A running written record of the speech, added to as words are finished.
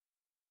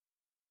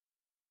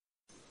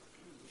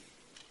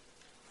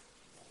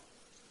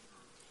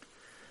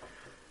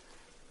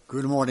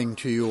Good morning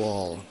to you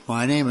all.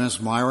 My name is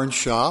Myron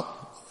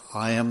Shop.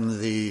 I am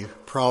the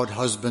proud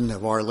husband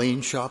of Arlene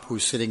Shop,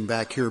 who's sitting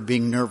back here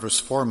being nervous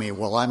for me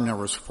while I'm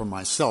nervous for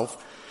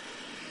myself.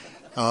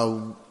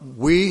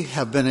 We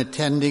have been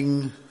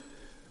attending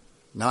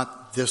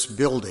not this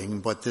building,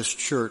 but this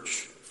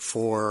church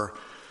for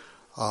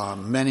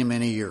many,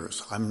 many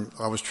years.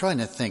 I was trying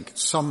to think,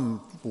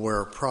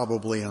 somewhere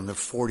probably in the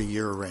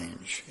 40-year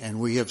range.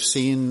 And we have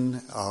seen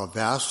a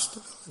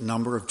vast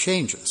number of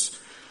changes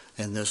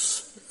in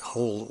this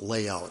whole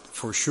layout,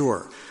 for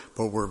sure.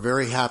 But we're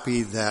very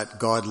happy that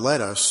God led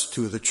us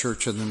to the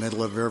church in the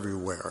middle of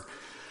everywhere.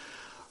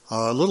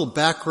 A little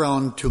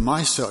background to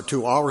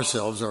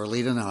ourselves,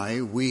 Arlene and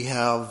I. We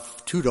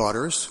have 2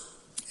 daughters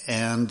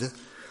and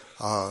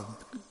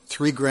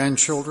 3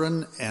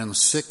 grandchildren and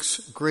 6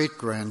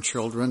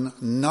 great-grandchildren,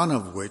 none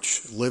of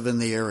which live in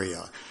the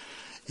area.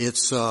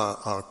 It's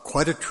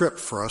quite a trip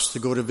for us to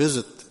go to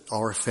visit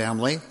our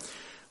family.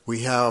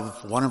 We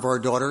have one of our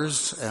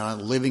daughters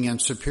living in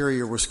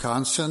Superior,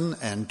 Wisconsin,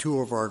 and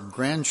 2 of our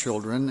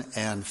grandchildren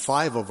and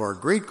 5 of our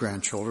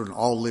great-grandchildren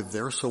all live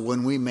there. So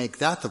when we make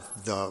that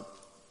the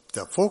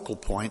focal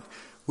point,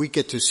 we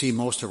get to see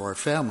most of our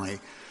family.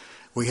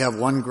 We have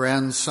 1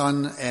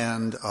 grandson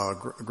and a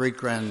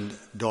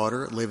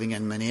great-granddaughter living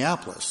in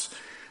Minneapolis.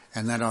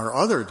 And then our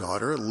other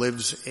daughter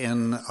lives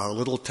in a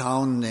little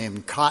town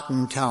named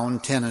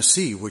Cottontown,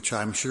 Tennessee, which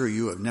I'm sure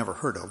you have never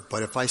heard of.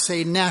 But if I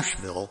say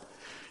Nashville,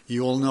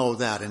 you'll know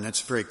that, and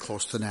it's very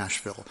close to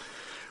Nashville.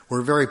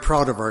 We're very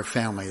proud of our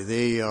family.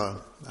 They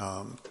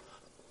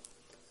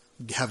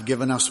have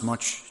given us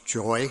much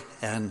joy,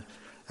 and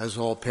as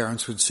all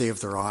parents would say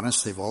if they're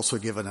honest, they've also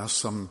given us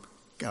some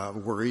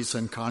worries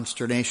and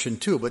consternation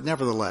too. But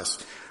nevertheless,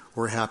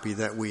 we're happy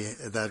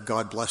that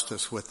God blessed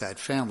us with that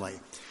family.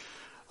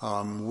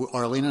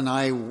 Arlene and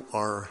I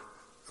are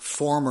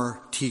former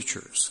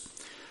teachers,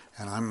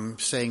 and I'm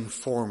saying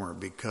former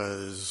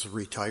because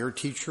retired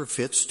teacher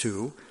fits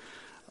too.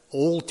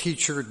 Old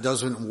teacher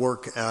doesn't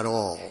work at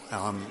all.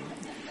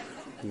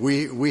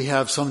 We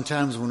have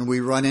sometimes when we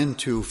run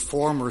into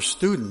former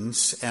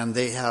students and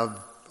they have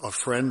a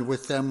friend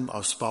with them,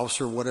 a spouse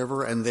or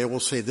whatever, and they will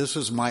say, "This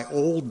is my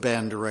old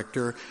band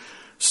director.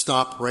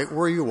 Stop right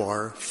where you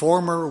are."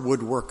 Former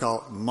would work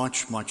out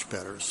much, much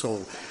better.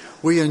 So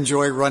we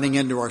enjoy running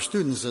into our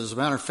students. As a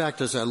matter of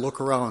fact, as I look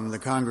around the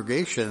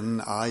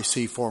congregation, I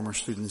see former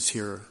students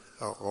here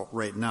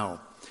right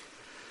now.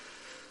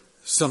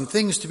 Some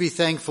things to be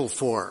thankful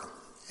for.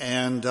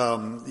 And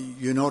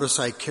you notice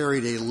I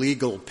carried a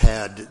legal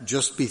pad.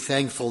 Just be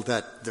thankful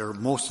that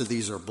most of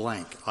these are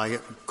blank. I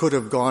could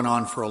have gone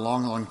on for a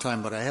long, long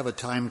time, but I have a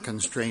time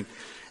constraint,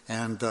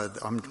 and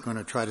I'm going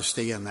to try to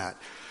stay in that.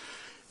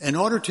 In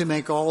order to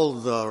make all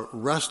the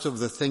rest of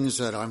the things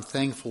that I'm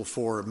thankful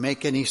for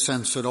make any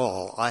sense at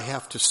all, I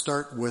have to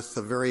start with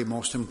the very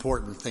most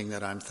important thing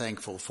that I'm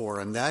thankful for,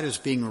 and that is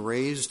being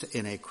raised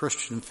in a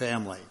Christian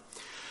family.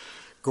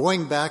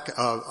 Going back,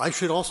 I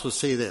should also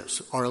say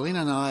this. Arlene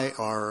and I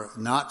are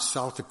not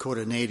South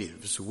Dakota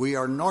natives. We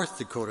are North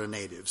Dakota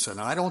natives, and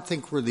I don't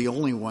think we're the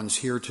only ones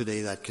here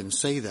today that can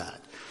say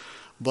that.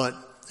 But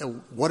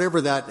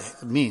whatever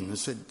that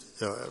means,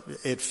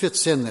 it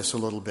fits in this a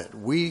little bit.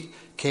 We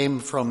came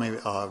from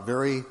a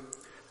very,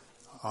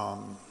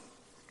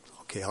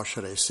 how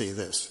should I say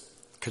this?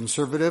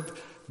 Conservative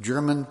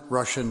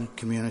German-Russian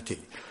community.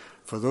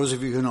 For those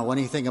of you who know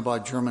anything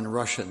about German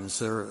Russians,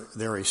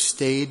 they're a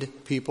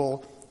staid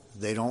people.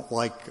 They don't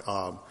like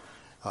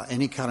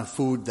any kind of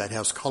food that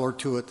has color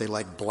to it. They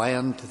like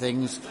bland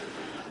things.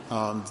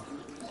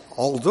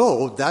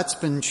 Although that's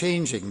been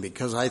changing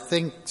because I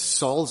think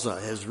salsa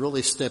has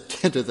really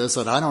stepped into this,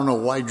 and I don't know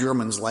why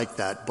Germans like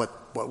that,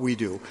 but we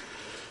do.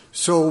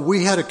 So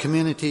we had a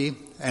community,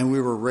 and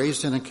we were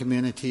raised in a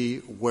community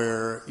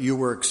where you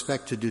were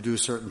expected to do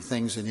certain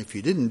things, and if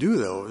you didn't do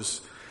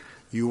those,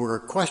 you were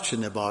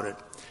questioned about it.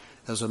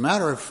 As a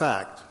matter of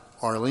fact,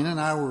 Arlene and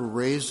I were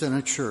raised in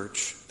a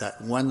church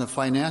that when the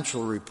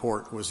financial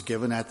report was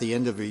given at the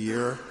end of a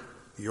year,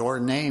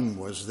 your name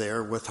was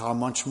there with how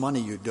much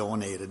money you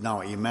donated. Now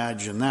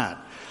imagine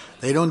that.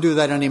 They don't do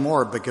that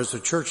anymore because the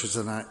church is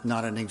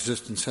not in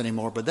existence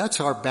anymore, but that's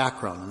our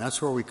background and that's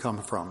where we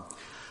come from.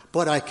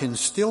 But I can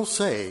still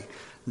say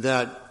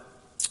that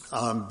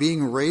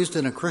being raised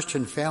in a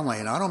Christian family,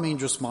 and I don't mean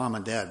just mom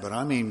and dad, but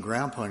I mean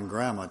grandpa and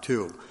grandma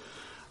too.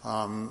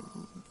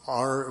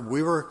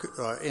 We were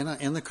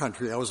in the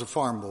country. I was a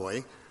farm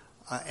boy,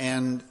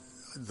 and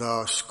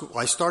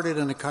I started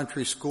in a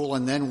country school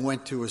and then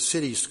went to a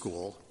city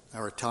school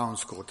or a town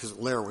school because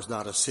Lair was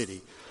not a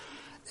city.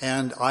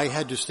 And I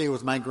had to stay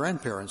with my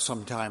grandparents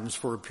sometimes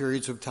for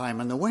periods of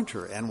time in the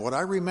winter. And what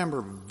I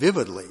remember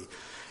vividly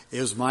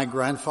is my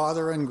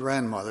grandfather and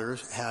grandmother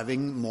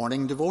having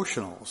morning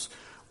devotionals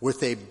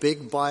with a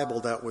big Bible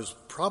that was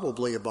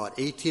probably about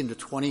 18 to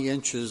 20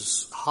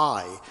 inches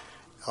high,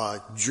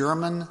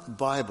 German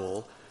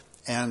Bible,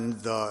 and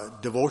the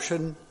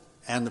devotion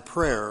and the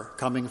prayer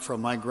coming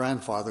from my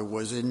grandfather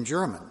was in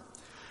German,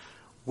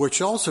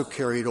 which also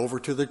carried over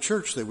to the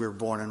church that we were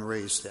born and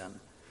raised in.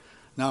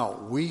 Now,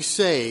 we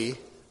say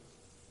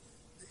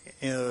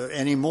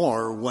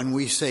anymore, when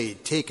we say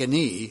take a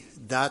knee,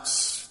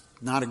 that's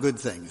not a good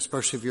thing,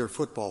 especially if you're a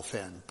football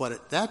fan. But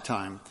at that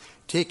time,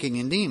 taking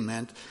a knee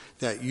meant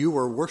that you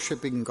were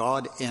worshiping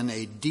God in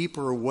a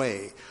deeper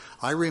way.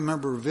 I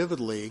remember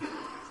vividly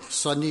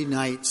Sunday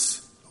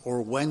nights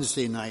or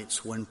Wednesday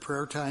nights when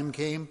prayer time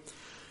came,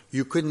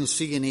 you couldn't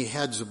see any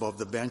heads above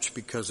the bench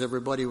because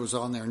everybody was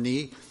on their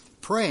knee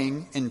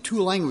praying in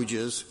 2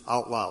 languages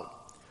out loud.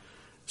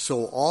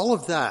 So all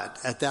of that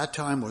at that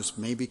time was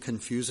maybe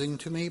confusing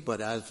to me,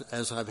 but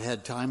as I've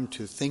had time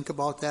to think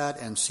about that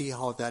and see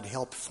how that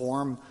helped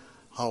form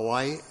how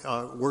I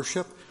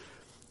worship,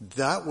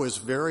 that was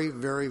very,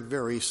 very,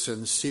 very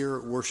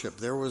sincere worship.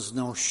 There was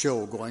no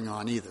show going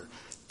on either.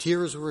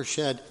 Tears were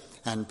shed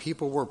and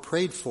people were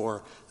prayed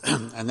for,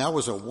 and that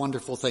was a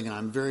wonderful thing, and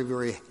I'm very,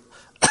 very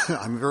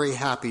I'm very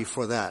happy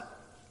for that.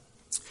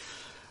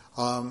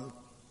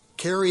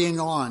 Carrying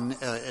on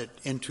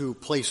into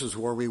places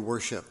where we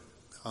worship.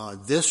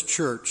 This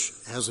church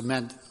has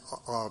meant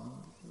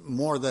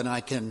more than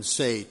I can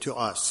say to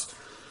us.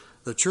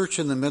 The church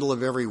in the middle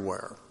of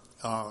everywhere.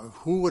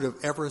 Who would have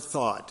ever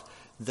thought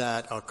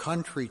that a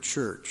country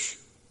church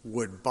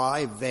would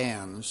buy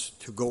vans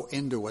to go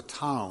into a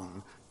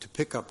town to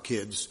pick up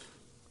kids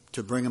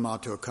to bring them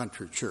out to a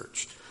country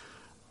church?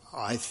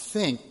 I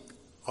think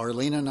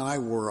Arlene and I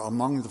were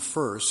among the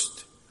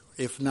first,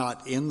 if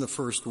not in the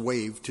first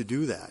wave, to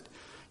do that.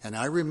 And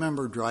I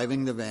remember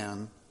driving the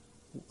van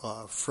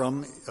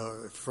from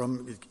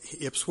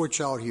Ipswich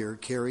out here,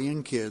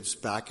 carrying kids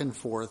back and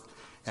forth,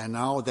 and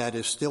now that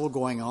is still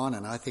going on,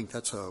 and I think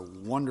that's a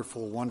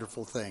wonderful,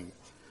 wonderful thing.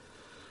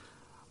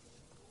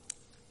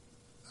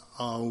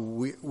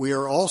 We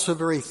are also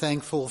very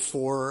thankful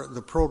for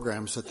the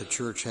programs that the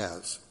church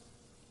has.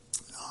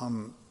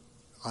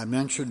 I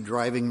mentioned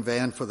driving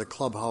van for the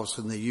clubhouse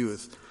and the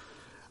youth.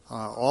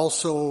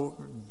 Also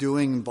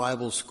doing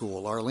Bible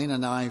school. Arlene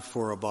and I,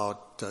 for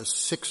about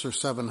 600 or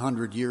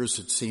 700 years,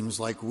 it seems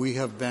like, we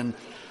have been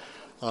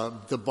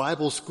the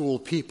Bible school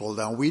people.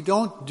 Now, we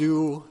don't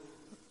do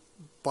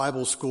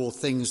Bible school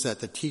things that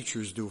the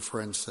teachers do,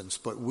 for instance,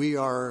 but we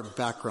are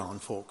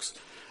background folks.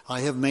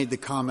 I have made the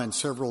comment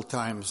several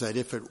times that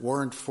if it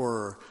weren't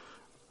for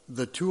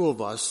the 2 of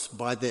us,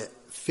 by the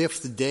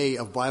 5th day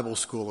of Bible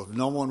school, if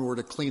no one were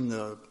to clean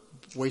the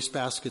waste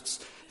baskets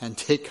and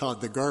take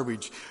out the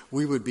garbage,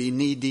 we would be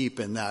knee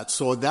deep in that.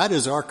 So that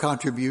is our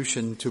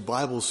contribution to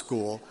Bible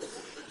school,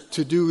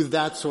 to do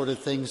that sort of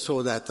thing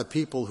so that the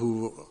people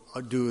who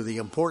do the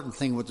important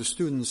thing with the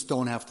students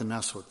don't have to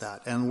mess with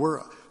that. And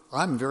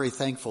I'm very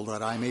thankful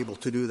that I'm able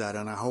to do that,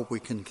 and I hope we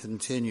can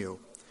continue.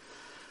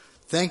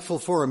 Thankful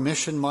for a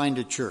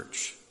mission-minded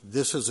church.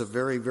 This is a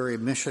very, very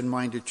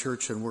mission-minded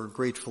church, and we're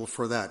grateful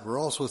for that. We're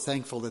also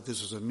thankful that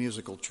this is a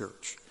musical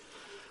church.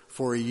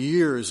 For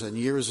years and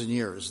years and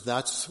years,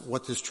 that's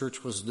what this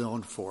church was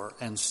known for,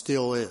 and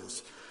still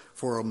is,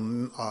 for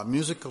a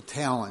musical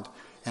talent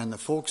and the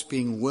folks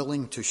being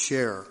willing to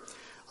share.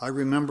 I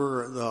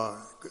remember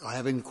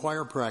having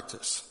choir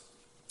practice,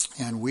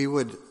 and we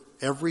would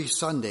every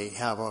Sunday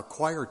have a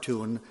choir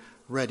tune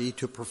ready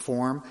to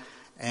perform,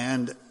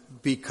 and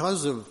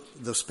because of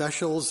the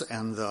specials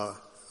and the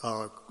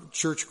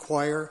church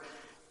choir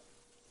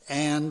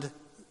and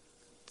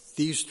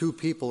these 2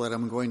 people that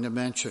I'm going to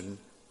mention,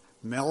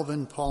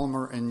 Melvin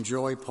Palmer and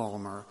Joy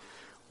Palmer,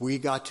 we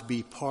got to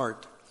be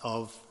part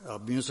of a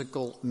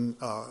musical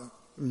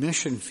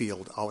mission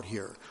field out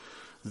here.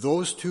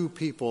 Those 2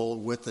 people,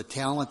 with the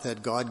talent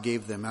that God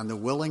gave them and the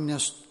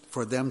willingness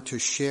for them to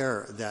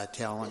share that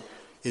talent,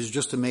 is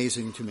just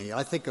amazing to me.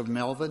 I think of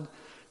Melvin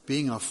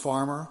being a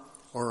farmer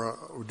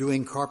or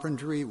doing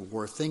carpentry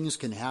where things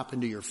can happen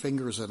to your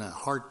fingers in a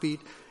heartbeat,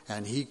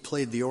 and he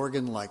played the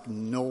organ like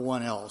no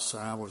one else.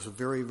 And I was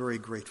very, very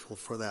grateful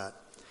for that.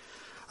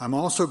 I'm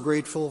also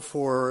grateful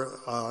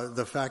for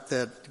the fact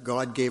that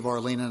God gave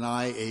Arlene and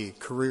I a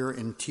career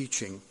in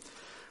teaching.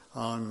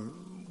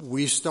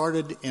 We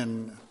started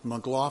in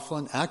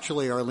McLaughlin.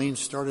 Actually, Arlene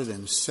started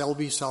in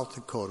Selby, South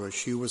Dakota.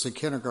 She was a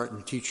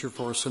kindergarten teacher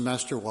for a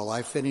semester while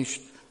I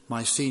finished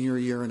my senior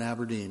year in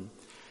Aberdeen.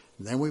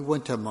 And then we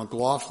went to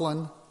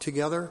McLaughlin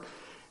together,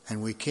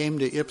 and we came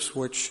to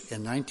Ipswich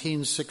in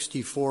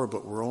 1964,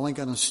 but we're only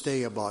going to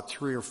stay about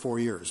 3 or 4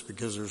 years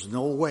because there's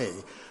no way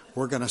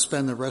we're going to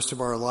spend the rest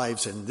of our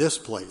lives in this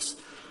place.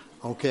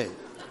 Okay.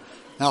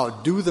 Now,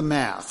 do the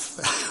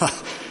math.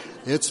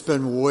 It's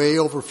been way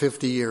over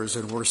 50 years,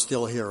 and we're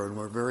still here, and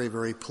we're very,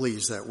 very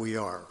pleased that we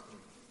are.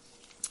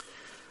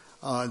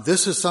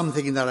 This is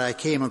something that I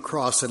came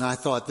across, and I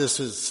thought this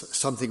is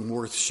something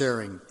worth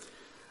sharing.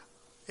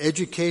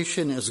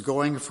 Education is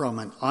going from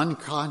an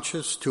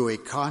unconscious to a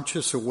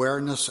conscious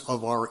awareness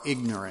of our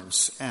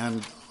ignorance.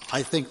 And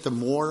I think the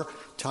more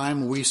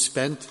time we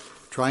spent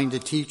trying to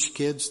teach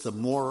kids, the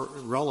more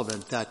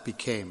relevant that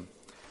became.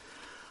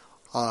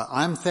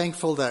 I'm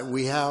thankful that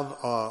we have,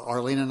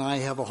 Arlene and I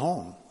have a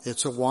home.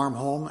 It's a warm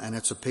home, and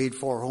it's a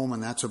paid-for home,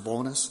 and that's a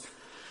bonus.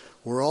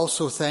 We're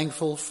also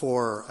thankful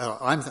for,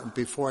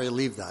 before I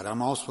leave that,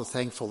 I'm also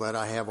thankful that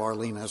I have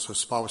Arlene as a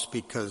spouse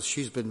because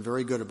she's been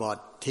very good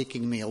about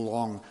taking me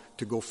along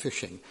to go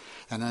fishing.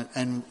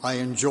 And I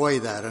enjoy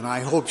that, and I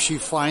hope she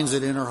finds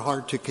it in her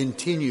heart to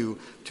continue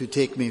to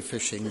take me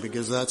fishing,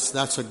 because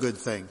that's a good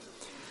thing.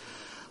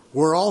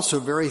 We're also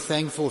very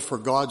thankful for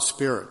God's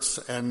spirits,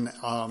 and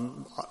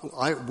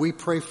we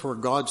pray for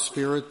God's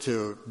Spirit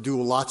to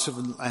do lots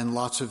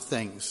of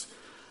things,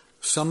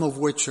 some of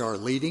which are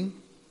leading,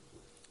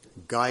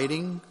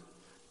 guiding,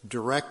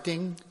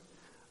 directing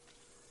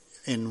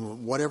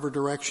in whatever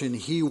direction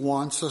He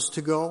wants us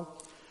to go.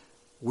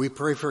 We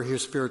pray for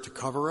His Spirit to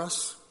cover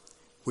us.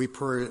 We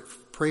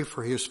pray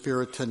for His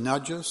Spirit to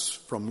nudge us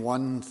from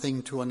one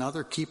thing to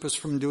another, keep us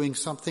from doing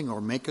something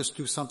or make us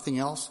do something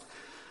else.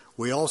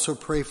 We also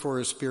pray for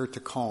His Spirit to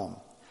calm.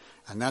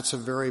 And that's a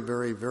very,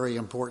 very, very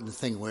important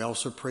thing. We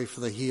also pray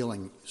for the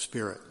healing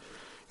Spirit.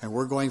 And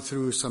we're going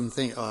through some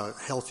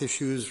health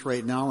issues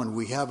right now, and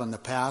we have in the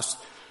past.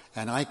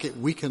 And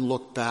we can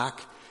look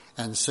back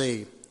and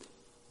say,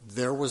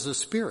 there was a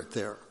Spirit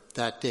there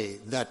that day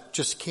that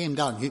just came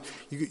down.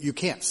 You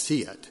can't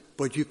see it,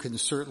 but you can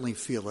certainly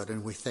feel it,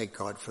 and we thank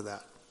God for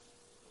that.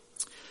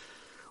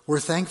 We're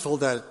thankful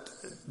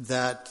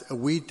that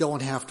we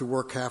don't have to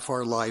work half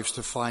our lives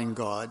to find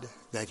God,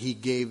 that He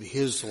gave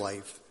His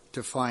life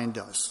to find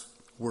us.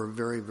 We're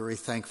very, very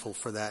thankful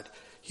for that.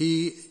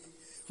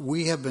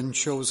 We have been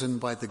chosen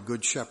by the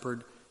Good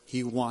Shepherd.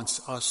 He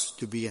wants us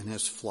to be in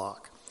His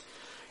flock.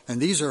 And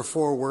these are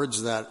 4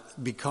 words that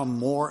become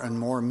more and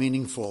more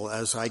meaningful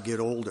as I get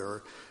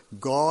older.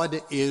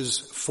 God is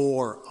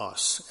for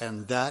us,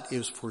 and that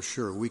is for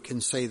sure. We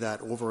can say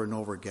that over and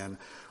over again.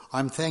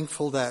 I'm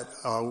thankful that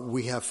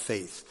we have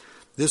faith.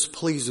 This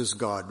pleases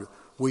God.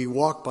 We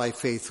walk by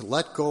faith.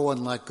 Let go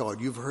and let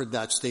God. You've heard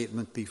that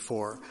statement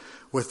before.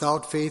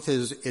 Without faith,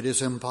 it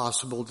is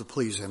impossible to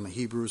please Him.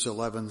 Hebrews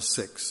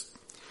 11:6.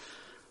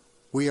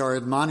 We are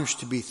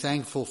admonished to be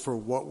thankful for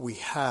what we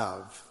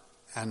have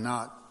and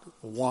not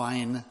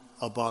whine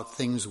about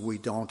things we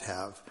don't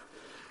have.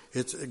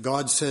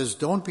 God says,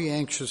 don't be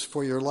anxious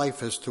for your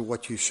life as to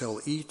what you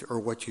shall eat or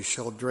what you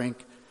shall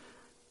drink.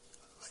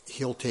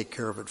 He'll take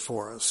care of it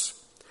for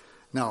us.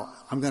 Now,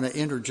 I'm going to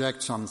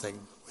interject something.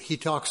 He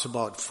talks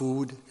about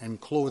food and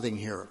clothing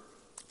here.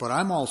 But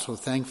I'm also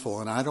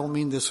thankful, and I don't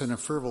mean this in a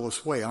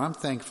frivolous way, I'm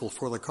thankful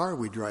for the car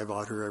we drive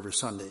out here every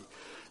Sunday.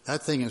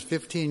 That thing is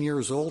 15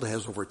 years old,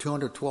 has over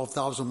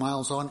 212,000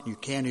 miles on it, you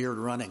can't hear it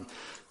running.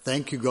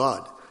 Thank you,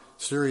 God.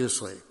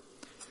 Seriously.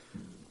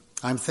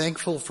 I'm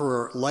thankful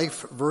for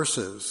life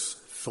verses.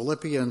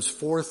 Philippians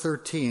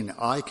 4:13,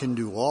 I can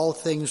do all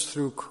things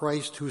through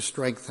Christ who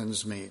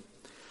strengthens me.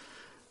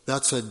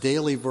 That's a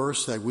daily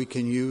verse that we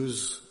can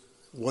use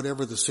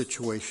whatever the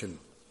situation.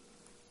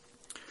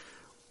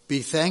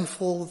 Be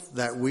thankful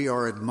that we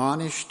are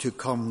admonished to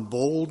come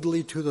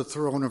boldly to the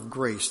throne of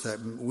grace, that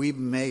we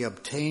may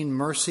obtain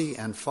mercy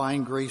and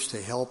find grace to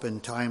help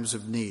in times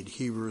of need.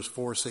 Hebrews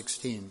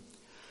 4:16.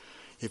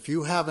 If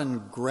you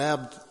haven't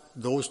grabbed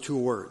those 2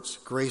 words,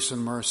 grace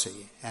and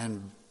mercy,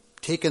 and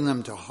taken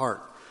them to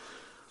heart,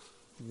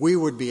 we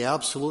would be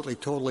absolutely,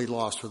 totally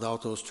lost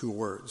without those 2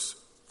 words.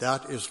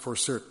 That is for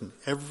certain.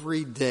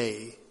 Every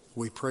day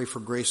we pray for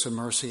grace and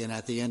mercy, and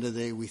at the end of the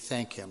day we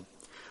thank Him.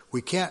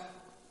 We can't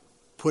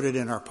put it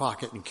in our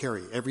pocket and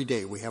carry. Every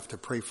day we have to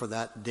pray for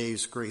that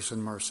day's grace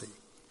and mercy.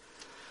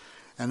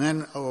 And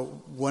then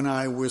when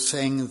I was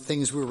saying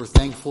things we were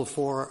thankful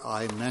for,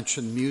 I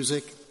mentioned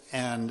music,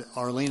 and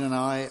Arlene and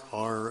I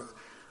are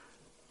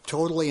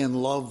totally in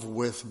love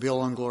with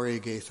Bill and Gloria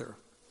Gaither.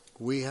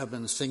 We have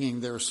been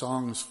singing their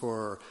songs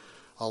for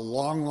a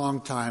long,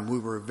 long time. We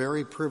were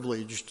very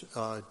privileged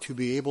to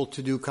be able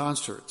to do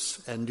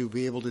concerts and to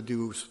be able to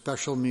do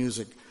special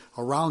music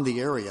around the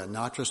area,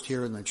 not just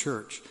here in the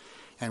church.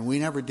 And we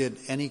never did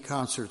any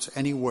concerts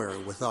anywhere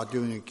without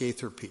doing a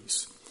Gaither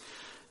piece.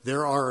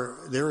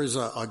 There is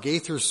a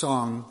Gaither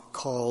song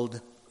called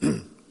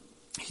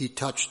He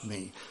Touched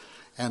Me.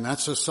 And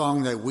that's a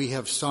song that we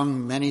have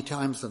sung many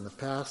times in the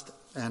past.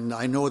 And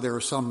I know there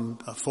are some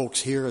folks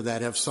here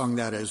that have sung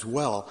that as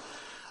well.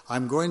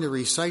 I'm going to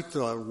recite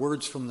the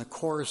words from the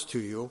chorus to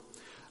you.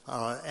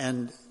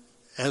 And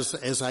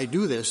as I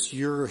do this,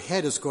 your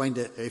head is going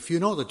to, if you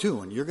know the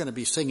tune, you're going to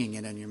be singing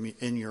it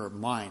in your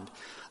mind.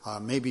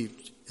 Maybe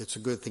it's a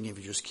good thing if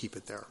you just keep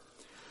it there.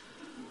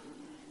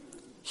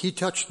 He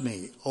touched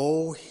me,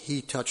 oh,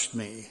 He touched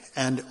me,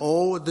 and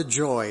oh, the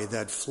joy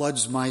that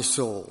floods my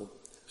soul.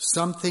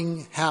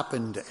 Something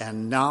happened,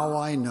 and now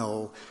I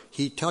know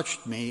He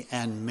touched me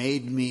and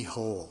made me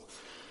whole.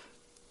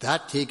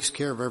 That takes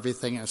care of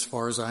everything as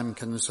far as I'm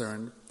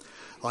concerned.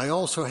 I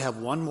also have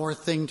one more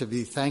thing to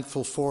be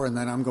thankful for, and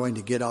then I'm going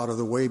to get out of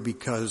the way,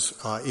 because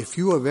if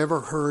you have ever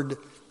heard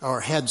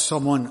or had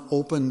someone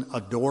open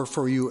a door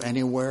for you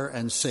anywhere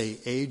and say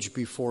age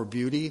before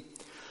beauty,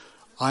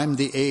 I'm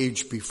the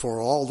age before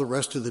all the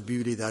rest of the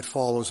beauty that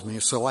follows me.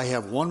 So I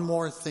have one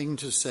more thing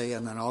to say,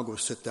 and then I'll go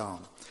sit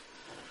down.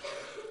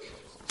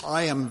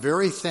 I am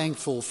very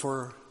thankful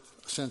for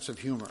a sense of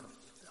humor.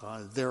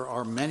 There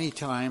are many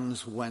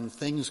times when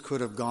things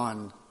could have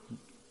gone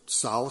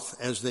south,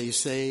 as they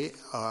say,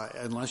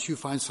 unless you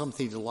find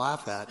something to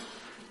laugh at,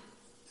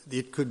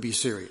 it could be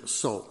serious.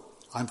 So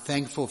I'm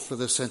thankful for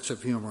the sense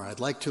of humor.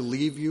 I'd like to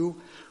leave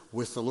you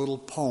with a little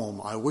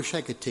poem. I wish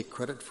I could take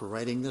credit for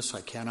writing this.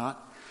 I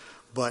cannot.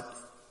 But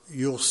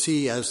you'll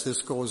see as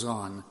this goes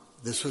on,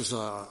 this is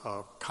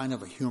a kind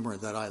of a humor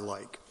that I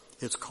like.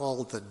 It's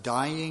called The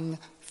Dying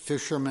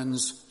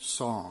Fisherman's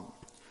Song.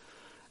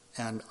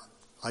 And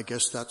I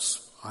guess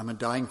I'm a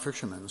dying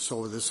fisherman,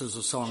 so this is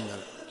a song that...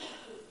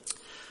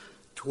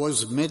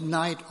 'Twas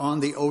midnight on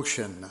the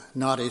ocean,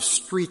 not a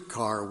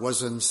streetcar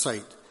was in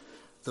sight.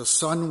 The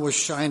sun was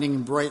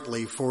shining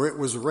brightly, for it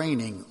was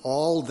raining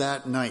all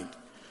that night.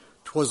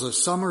 'Twas a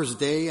summer's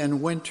day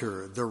in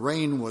winter, the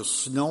rain was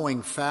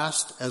snowing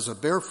fast, as a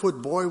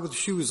barefoot boy with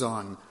shoes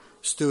on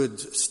stood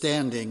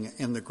sitting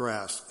in the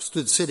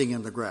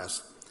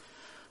grass.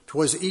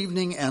 'Twas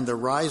evening, and the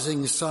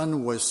rising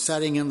sun was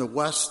setting in the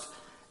west,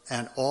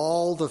 and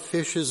all the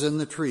fishes in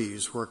the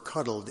trees were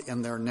cuddled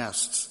in their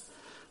nests.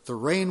 The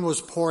rain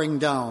was pouring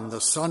down, the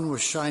sun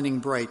was shining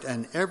bright,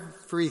 and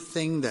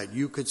everything that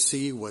you could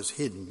see was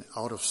hidden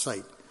out of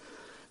sight.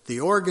 The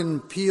organ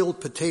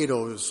peeled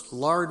potatoes,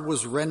 lard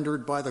was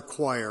rendered by the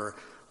choir.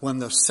 When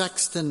the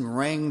sexton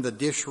rang the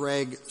dish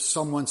rag,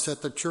 someone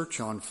set the church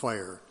on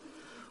fire.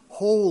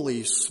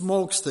 Holy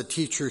smokes, the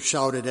teacher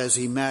shouted as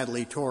he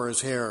madly tore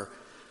his hair.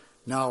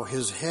 Now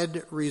his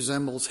head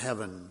resembles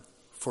heaven,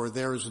 for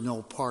there's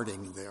no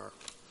parting there.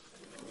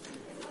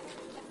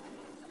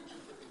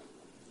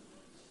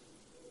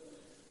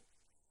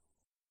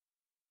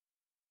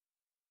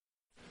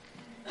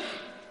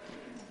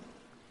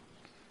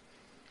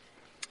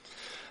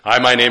 Hi,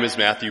 my name is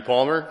Matthew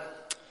Palmer.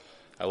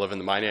 I live in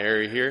the Mina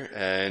area here,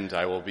 and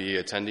I will be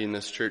attending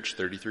this church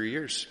 33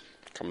 years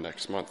come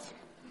next month.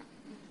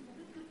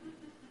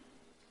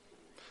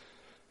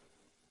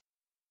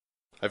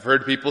 I've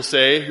heard people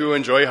say who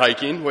enjoy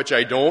hiking, which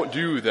I don't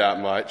do that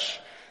much,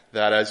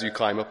 that as you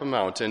climb up a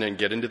mountain and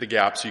get into the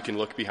gaps, you can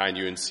look behind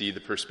you and see the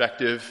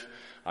perspective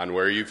on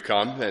where you've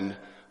come. And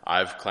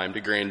I've climbed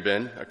a grain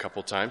bin a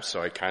couple times,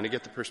 so I kind of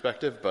get the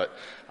perspective, but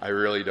I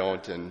really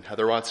don't. And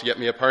Heather wants to get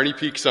me a Parney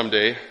Peak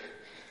someday.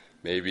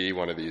 Maybe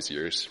one of these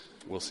years.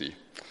 We'll see.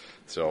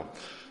 So,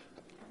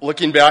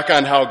 looking back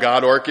on how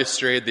God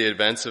orchestrated the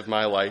events of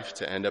my life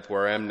to end up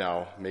where I am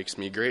now makes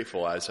me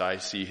grateful as I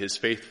see His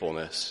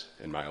faithfulness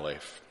in my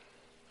life.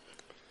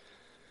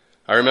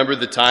 I remember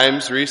the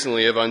times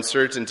recently of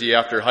uncertainty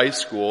after high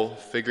school,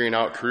 figuring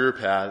out career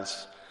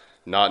paths,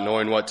 not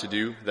knowing what to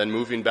do, then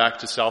moving back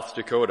to South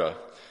Dakota.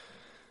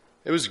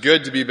 It was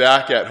good to be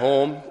back at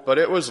home, but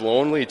it was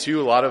lonely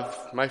too. A lot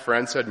of my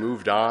friends had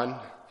moved on.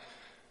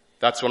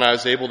 That's when I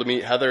was able to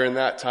meet Heather in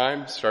that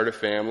time, start a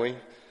family,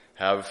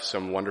 have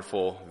some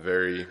wonderful,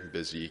 very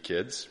busy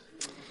kids.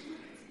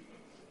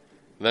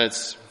 Then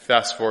it's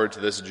fast forward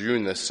to this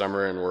June this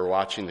summer, and we're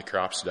watching the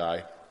crops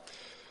die.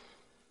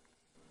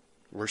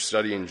 We're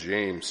studying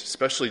James,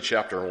 especially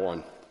chapter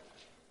 1.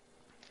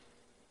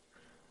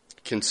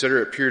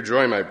 Consider it pure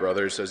joy, my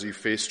brothers, as you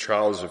face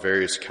trials of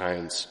various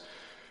kinds.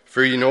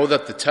 For you know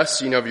that the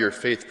testing of your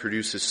faith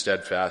produces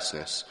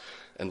steadfastness,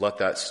 and let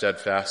that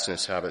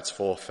steadfastness have its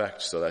full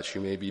effect, so that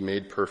you may be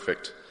made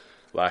perfect,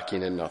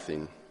 lacking in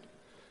nothing.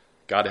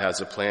 God has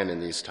a plan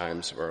in these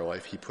times of our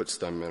life. He puts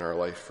them in our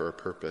life for a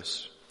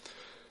purpose.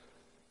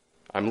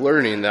 I'm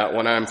learning that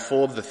when I'm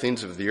full of the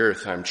things of the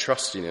earth, I'm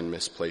trusting in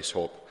misplaced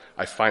hope.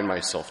 I find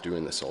myself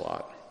doing this a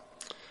lot.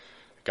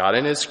 God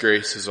in His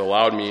grace has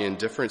allowed me in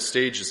different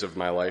stages of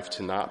my life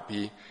to not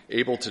be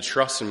able to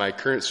trust in my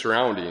current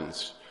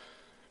surroundings,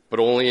 but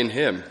only in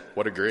Him.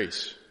 What a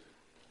grace.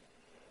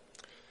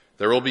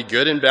 There will be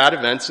good and bad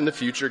events in the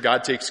future.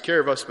 God takes care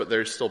of us, but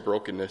there's still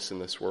brokenness in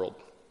this world.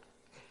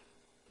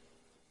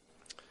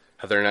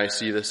 Heather and I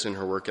see this in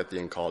her work at the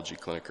oncology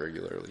clinic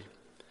regularly.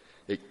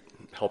 It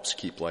helps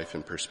keep life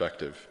in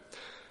perspective.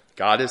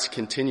 God is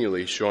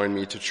continually showing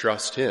me to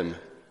trust Him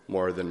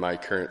more than my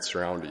current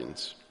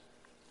surroundings.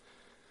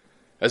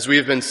 As we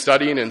have been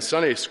studying in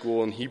Sunday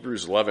school in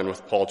Hebrews 11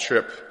 with Paul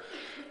Tripp,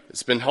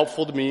 it's been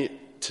helpful to me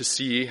to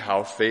see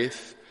how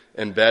faith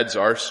embeds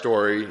our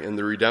story in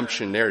the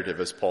redemption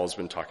narrative, as Paul's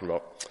been talking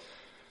about.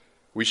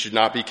 We should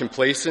not be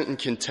complacent and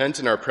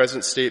content in our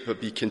present state, but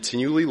be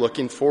continually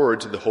looking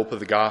forward to the hope of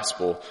the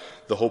gospel,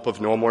 the hope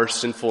of no more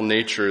sinful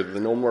nature,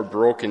 the no more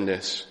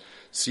brokenness,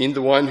 seeing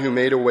the one who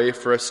made a way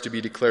for us to be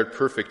declared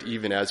perfect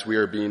even as we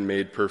are being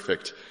made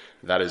perfect.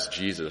 That is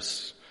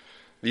Jesus.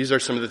 These are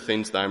some of the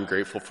things that I'm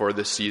grateful for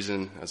this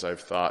season as I've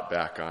thought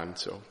back on.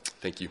 So,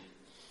 thank you.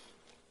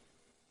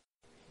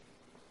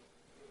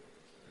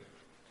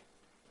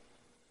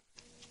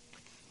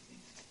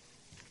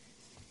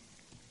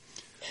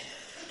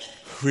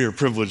 We are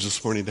privileged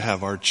this morning to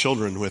have our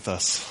children with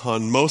us.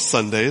 On most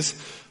Sundays,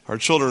 our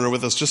children are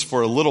with us just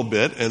for a little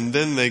bit, and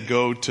then they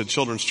go to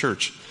children's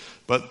church.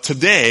 But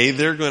today,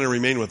 they're going to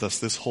remain with us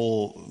this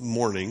whole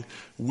morning.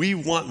 We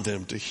want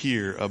them to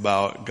hear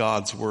about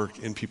God's work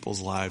in people's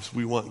lives.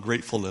 We want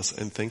gratefulness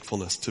and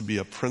thankfulness to be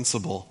a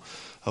principle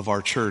of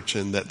our church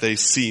and that they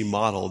see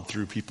modeled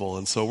through people.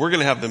 And so we're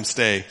going to have them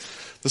stay.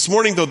 This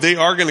morning, though, they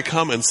are going to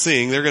come and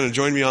sing. They're going to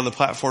join me on the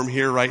platform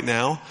here right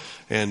now,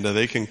 and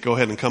they can go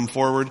ahead and come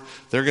forward.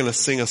 They're going to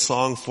sing a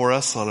song for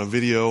us on a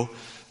video,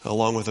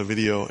 along with a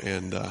video,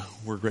 and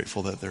we're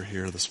grateful that they're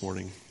here this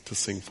morning to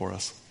sing for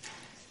us.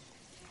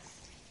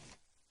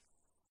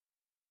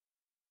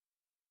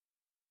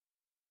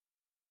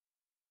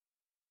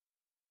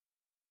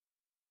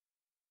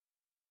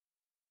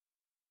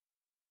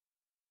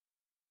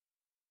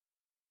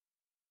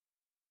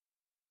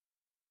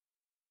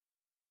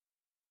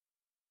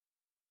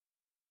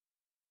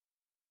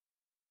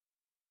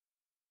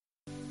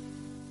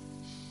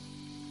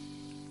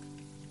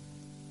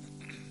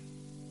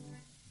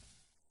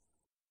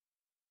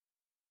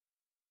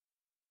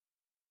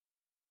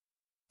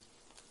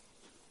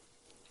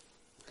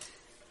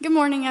 Good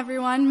morning,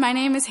 everyone. My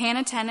name is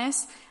Hannah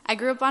Tennis. I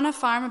grew up on a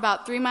farm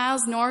about 3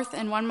 miles north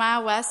and 1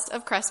 mile west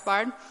of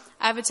Crestbard.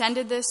 I've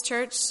attended this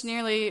church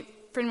nearly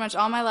pretty much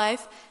all my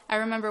life. I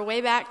remember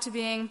way back to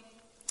being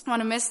one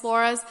of Miss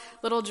Laura's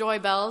little joy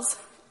bells.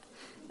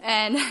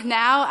 And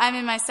now I'm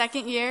in my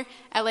second year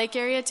at Lake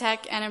Area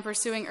Tech and I'm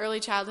pursuing early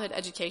childhood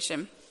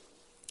education.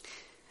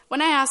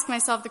 When I ask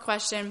myself the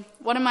question,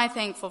 what am I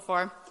thankful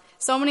for?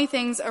 So many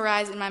things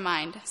arise in my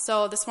mind.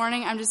 So this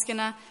morning I'm just going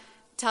to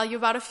tell you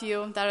about a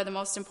few that are the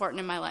most important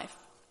in my life.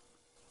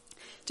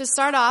 To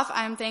start off,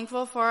 I am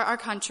thankful for our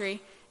country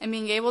and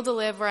being able to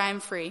live where I am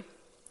free,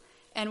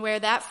 and where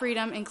that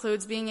freedom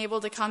includes being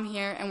able to come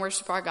here and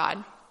worship our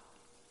God.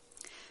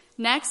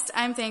 Next,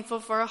 I am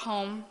thankful for a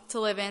home to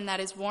live in that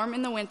is warm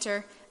in the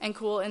winter and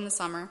cool in the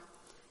summer.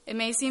 It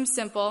may seem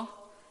simple,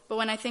 but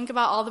when I think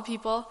about all the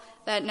people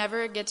that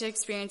never get to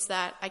experience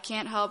that, I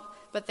can't help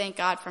but thank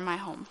God for my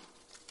home.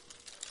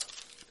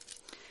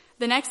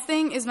 The next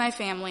thing is my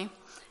family.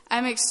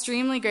 I'm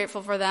extremely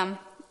grateful for them.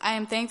 I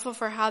am thankful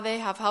for how they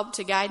have helped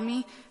to guide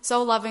me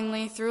so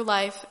lovingly through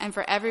life and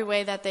for every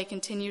way that they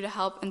continue to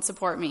help and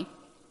support me.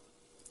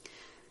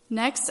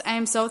 Next, I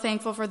am so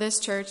thankful for this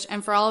church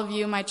and for all of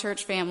you, my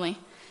church family.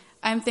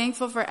 I am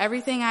thankful for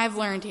everything I have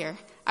learned here.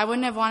 I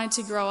wouldn't have wanted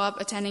to grow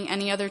up attending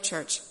any other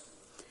church.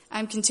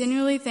 I'm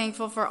continually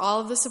thankful for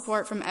all of the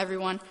support from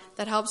everyone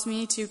that helps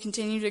me to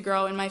continue to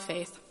grow in my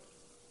faith.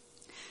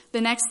 The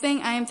next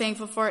thing I am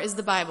thankful for is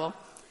the Bible.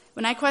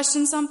 When I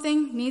question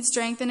something, need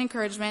strength and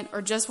encouragement,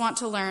 or just want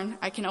to learn,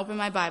 I can open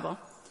my Bible.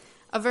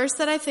 A verse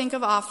that I think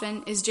of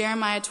often is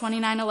Jeremiah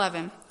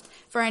 29:11.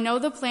 For I know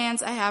the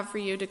plans I have for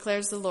you,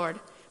 declares the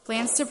Lord,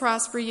 plans to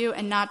prosper you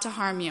and not to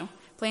harm you,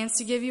 plans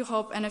to give you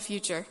hope and a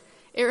future.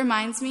 It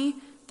reminds me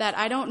that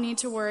I don't need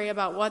to worry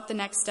about what the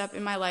next step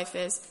in my life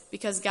is,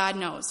 because God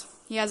knows.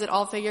 He has it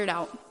all figured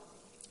out.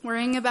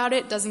 Worrying about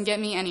it doesn't get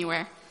me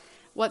anywhere.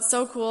 What's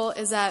so cool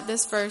is that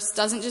this verse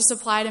doesn't just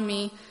apply to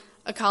me,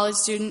 a college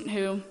student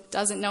who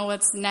doesn't know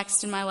what's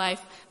next in my life,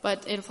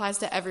 but it applies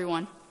to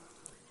everyone.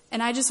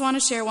 And I just want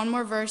to share one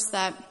more verse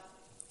that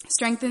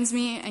strengthens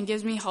me and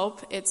gives me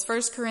hope. It's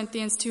 1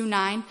 Corinthians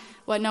 2:9.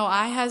 What no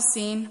eye has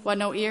seen, what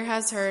no ear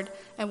has heard,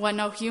 and what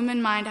no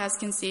human mind has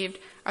conceived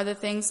are the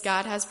things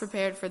God has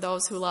prepared for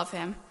those who love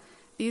him.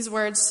 These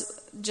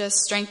words just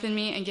strengthen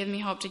me and give me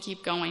hope to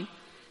keep going.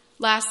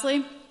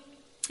 Lastly,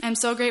 I'm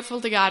so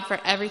grateful to God for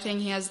everything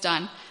he has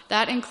done,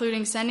 that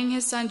including sending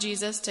his son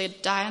Jesus to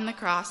die on the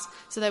cross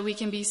so that we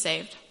can be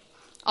saved.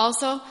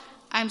 Also,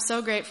 I'm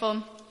so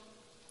grateful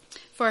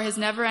for his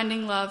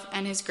never-ending love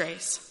and his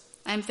grace.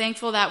 I'm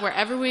thankful that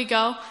wherever we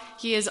go,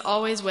 he is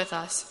always with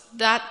us.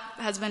 That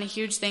has been a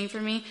huge thing for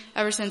me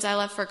ever since I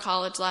left for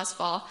college last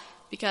fall,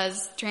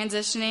 because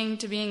transitioning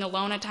to being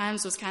alone at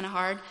times was kind of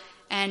hard.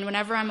 And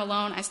whenever I'm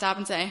alone, I stop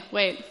and say,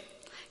 wait,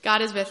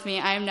 God is with me.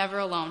 I am never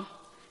alone.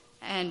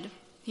 And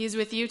he's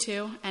with you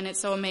too, and it's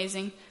so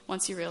amazing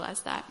once you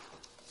realize that.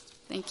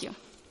 Thank you.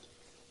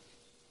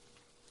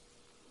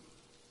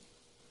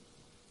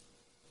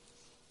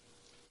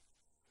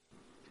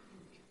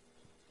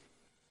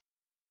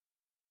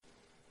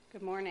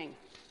 Good morning.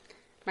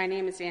 My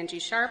name is Angie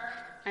Sharp.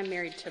 I'm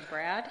married to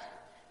Brad.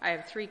 I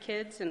have 3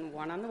 kids and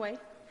 1 on the way.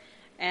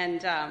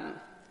 And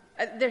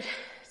there's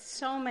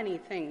so many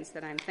things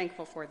that I'm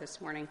thankful for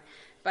this morning.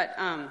 But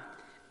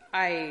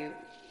I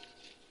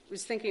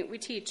was thinking, we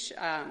teach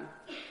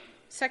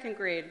second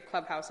grade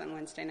clubhouse on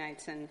Wednesday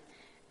nights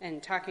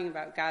and talking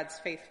about God's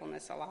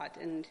faithfulness a lot.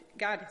 And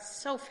God is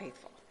so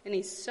faithful, and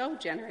he's so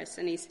generous,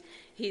 and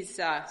he's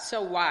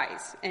so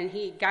wise, and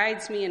he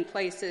guides me in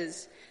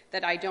places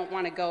that I don't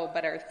want to go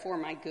but are for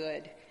my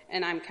good.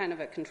 And I'm kind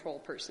of a control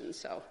person,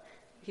 so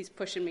he's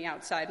pushing me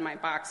outside my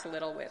box a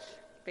little with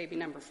baby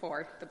number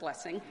 4, the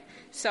blessing.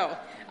 So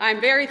I'm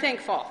very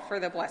thankful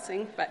for the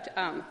blessing, but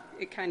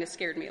it kind of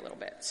scared me a little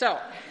bit. So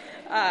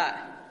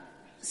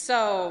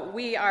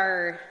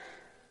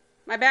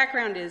my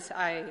background is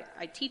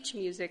I teach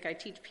music. I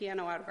teach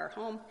piano out of our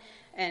home,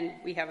 and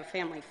we have a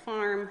family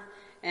farm,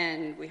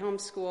 and we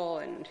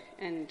homeschool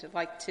and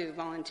like to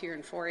volunteer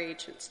in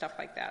 4-H and stuff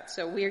like that.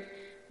 So we're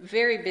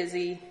very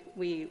busy.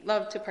 We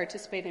love to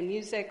participate in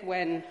music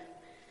when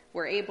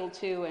we're able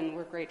to, and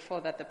we're grateful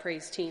that the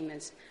praise team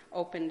is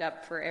opened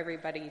up for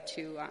everybody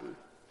to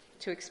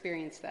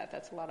experience that.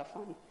 That's a lot of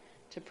fun.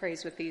 to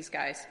praise with these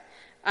guys.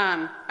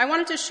 I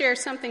wanted to share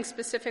something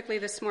specifically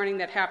this morning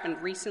that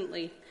happened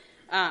recently.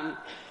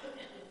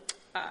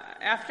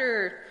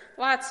 After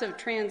lots of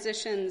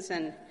transitions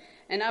and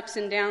ups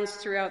and downs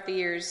throughout the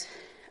years,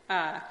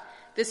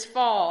 this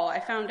fall I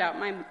found out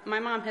my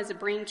mom has a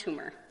brain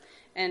tumor,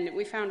 and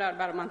we found out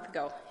about a month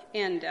ago.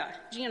 And,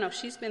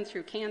 she's been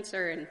through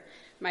cancer, and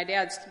my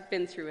dad's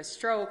been through a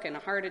stroke and a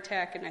heart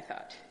attack, and I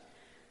thought,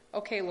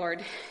 okay,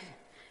 Lord,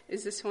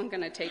 is this one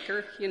going to take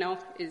her,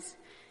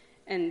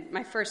 And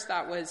my first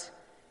thought was,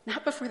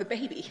 not before the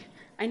baby.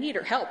 I need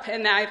her help.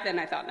 And then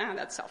I thought,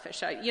 that's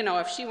selfish.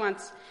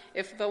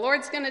 If the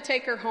Lord's going to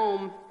take her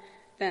home,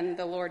 then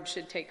the Lord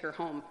should take her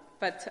home.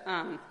 But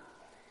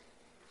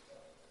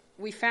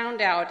we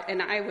found out,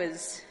 and I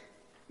was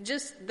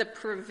just the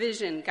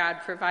provision God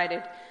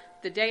provided.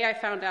 The day I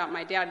found out,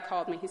 my dad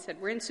called me. He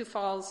said, we're in Sioux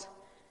Falls.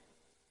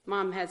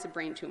 Mom has a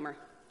brain tumor.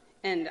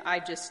 And I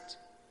just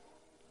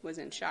was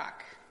in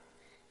shock.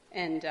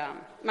 And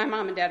my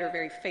mom and dad are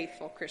very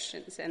faithful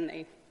Christians, and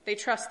they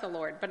trust the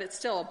Lord, but it's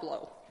still a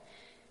blow.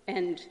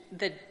 And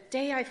the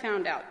day I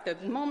found out, the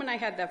moment I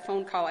had that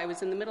phone call, I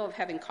was in the middle of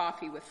having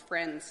coffee with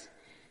friends,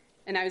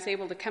 and I was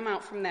able to come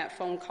out from that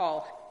phone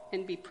call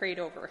and be prayed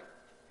over.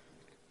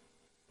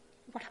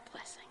 What a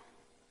blessing.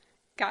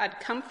 God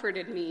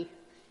comforted me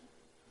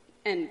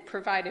and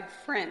provided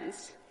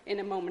friends in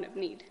a moment of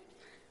need.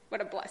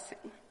 What a blessing.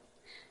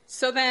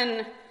 So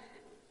then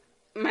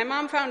my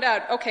mom found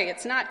out, okay,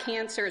 it's not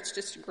cancer, it's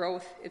just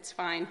growth, it's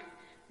fine,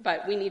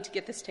 but we need to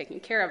get this taken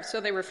care of.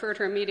 So they referred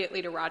her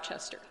immediately to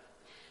Rochester.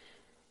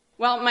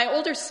 Well, my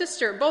older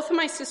sister, both of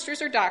my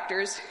sisters are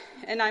doctors,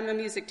 and I'm a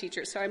music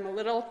teacher, so I'm a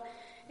little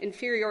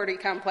inferiority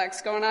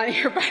complex going on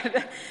here,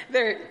 but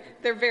they're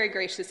very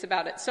gracious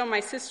about it. So my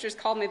sisters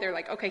called me, they're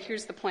like, okay,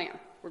 here's the plan.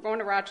 We're going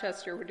to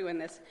Rochester, we're doing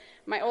this.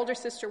 My older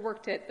sister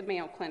worked at the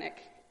Mayo Clinic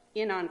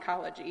in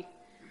oncology,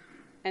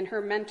 and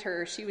her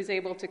mentor, she was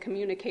able to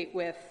communicate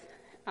with,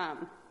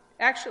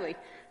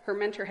 her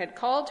mentor had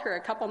called her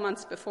a couple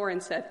months before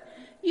and said,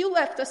 you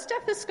left a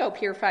stethoscope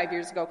here 5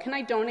 years ago. Can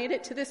I donate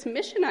it to this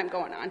mission I'm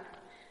going on?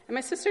 And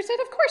my sister said,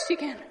 of course you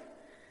can.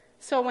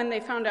 So when they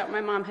found out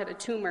my mom had a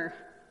tumor,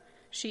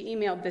 she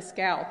emailed this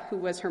gal who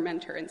was her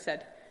mentor and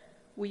said,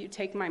 will you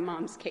take my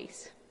mom's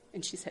case?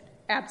 And she said,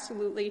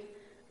 absolutely.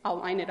 I'll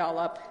line it all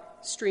up,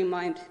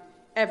 streamlined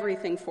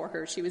everything for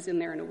her. She was in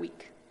there in a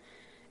week.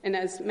 And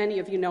as many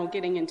of you know,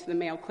 getting into the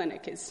Mayo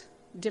Clinic is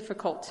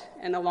difficult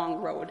and a long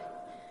road.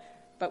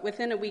 But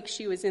within a week,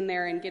 she was in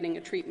there and getting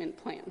a treatment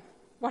plan.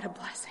 What a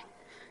blessing.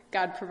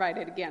 God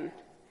provided again.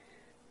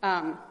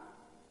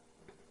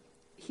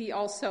 He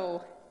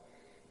also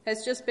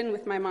has just been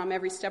with my mom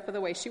every step of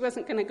the way. She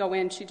wasn't going to go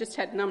in. She just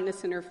had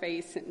numbness in her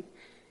face,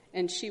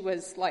 and she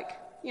was like,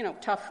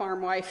 tough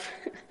farm wife.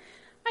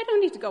 I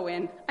don't need to go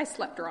in. I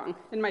slept wrong.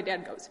 And my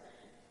dad goes,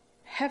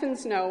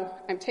 heavens no,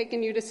 I'm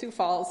taking you to Sioux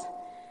Falls.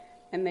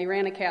 And they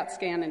ran a CAT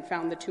scan and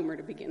found the tumor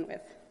to begin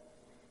with.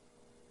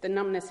 The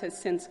numbness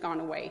has since gone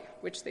away,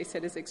 which they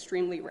said is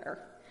extremely rare.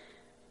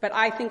 But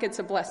I think it's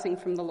a blessing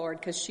from the Lord,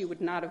 because she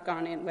would not have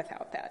gone in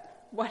without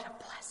that. What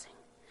a blessing.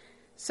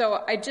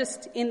 So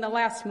in the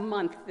last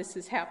month, this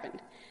has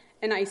happened.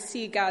 And I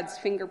see God's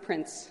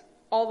fingerprints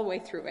all the way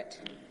through it.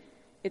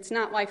 It's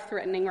not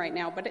life-threatening right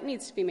now, but it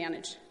needs to be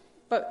managed.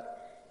 But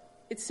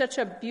it's such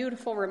a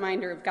beautiful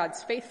reminder of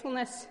God's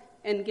faithfulness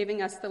and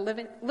giving us the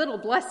little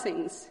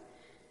blessings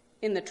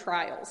in the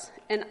trials.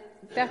 And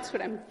that's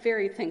what I'm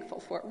very thankful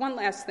for. One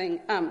last thing.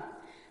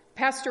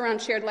 Pastor Ron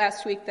shared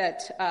last week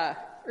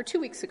or 2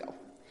 weeks ago,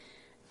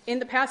 in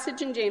the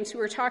passage in James, we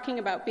were talking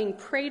about being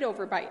prayed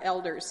over by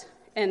elders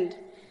and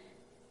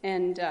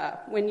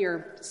when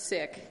you're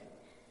sick.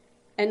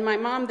 And my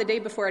mom, the day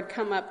before, had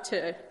come up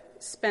to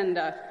spend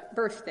a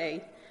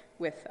birthday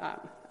with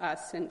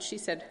us, and she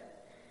said,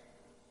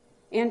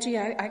 Angie,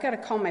 I got to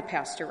call my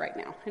pastor right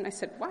now. And I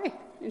said, why?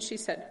 And she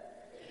said,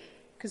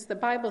 because the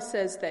Bible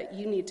says that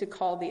you need to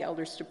call the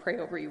elders to pray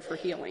over you for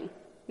healing.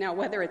 Now,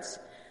 whether it's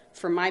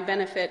for my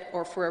benefit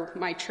or for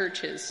my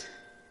church's,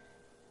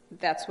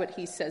 that's what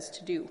he says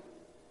to do.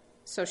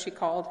 So she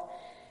called,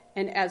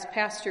 and as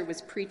pastor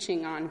was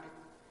preaching on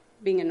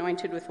being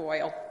anointed with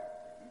oil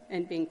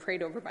and being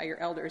prayed over by your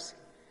elders,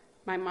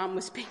 my mom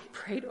was being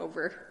prayed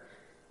over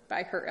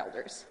by her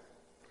elders.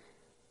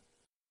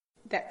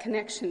 That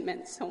connection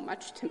meant so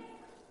much to me.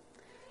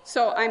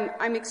 So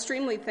I'm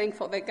extremely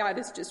thankful that God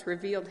has just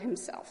revealed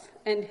himself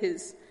and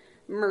his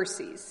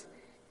mercies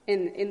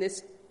in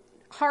this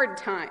hard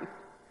time.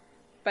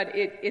 But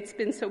it's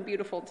been so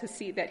beautiful to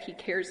see that he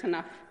cares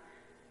enough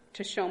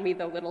to show me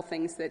the little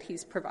things that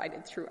he's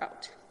provided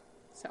throughout.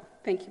 So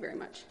thank you very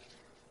much.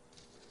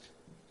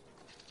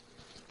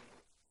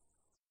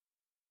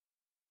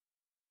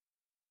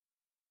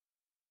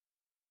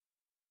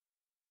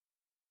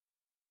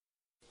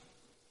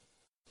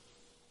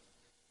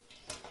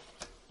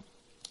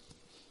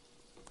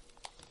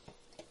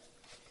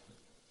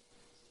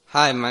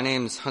 Hi, my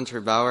name is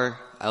Hunter Bauer.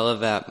 I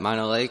live at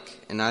Minot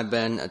Lake, and I've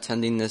been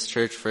attending this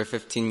church for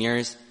 15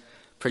 years,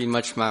 pretty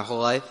much my whole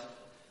life.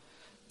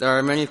 There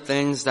are many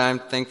things that I'm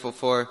thankful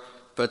for.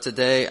 but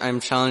today I'm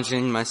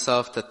challenging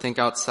myself to think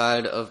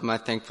outside of my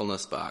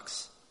thankfulness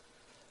box.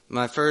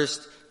 My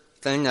first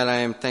thing that I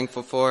am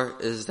thankful for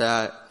is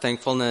that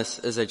thankfulness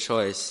is a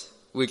choice.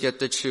 We get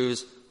to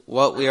choose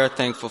what we are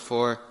thankful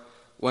for,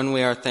 when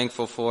we are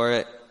thankful for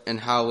it, and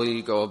how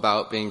we go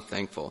about being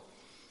thankful.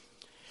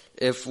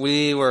 If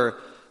we were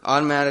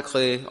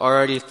automatically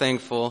already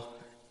thankful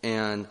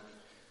and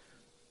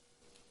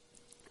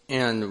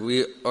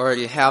we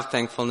already have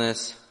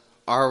thankfulness,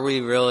 are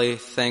we really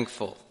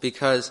thankful?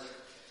 Because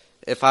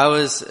if I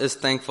was as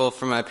thankful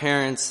for my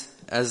parents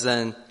as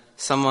in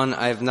someone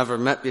I've never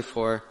met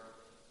before,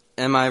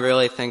 am I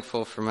really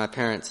thankful for my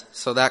parents?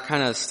 So that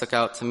kind of stuck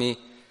out to me,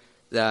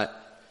 that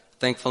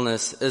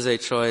thankfulness is a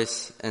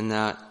choice and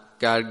that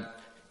God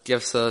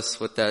gifts us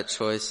with that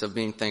choice of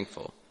being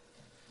thankful.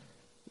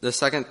 The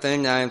second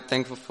thing that I'm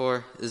thankful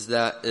for is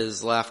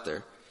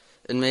laughter.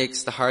 It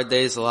makes the hard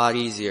days a lot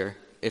easier.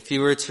 If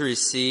you were to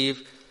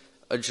receive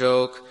a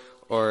joke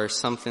or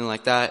something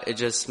like that, it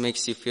just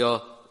makes you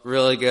feel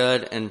really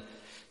good and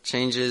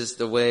changes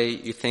the way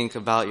you think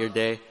about your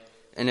day.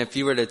 And if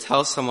you were to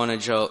tell someone a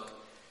joke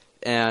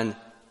and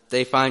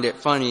they find it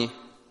funny,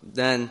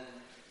 then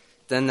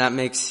that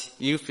makes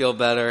you feel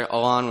better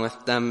along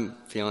with them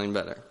feeling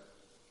better.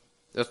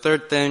 The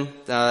third thing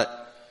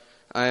that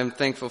I am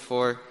thankful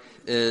for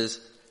is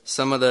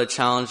some of the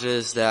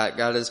challenges that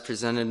God has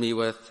presented me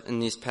with in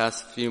these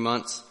past few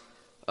months,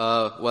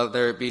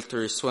 whether it be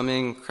through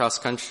swimming, cross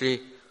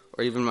country,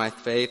 or even my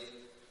faith.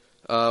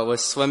 With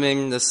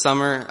swimming this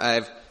summer,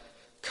 I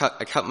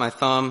cut my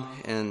thumb,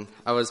 and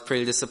I was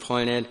pretty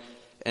disappointed.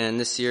 And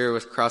this year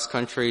with cross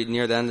country,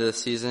 near the end of the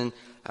season,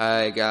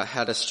 I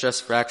had a stress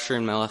fracture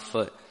in my left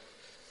foot.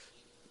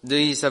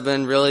 These have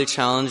been really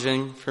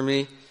challenging for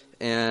me,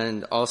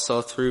 and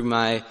also through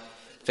my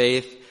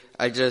faith,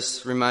 I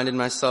just reminded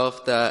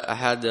myself that I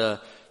had to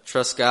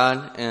trust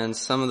God, and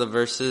some of the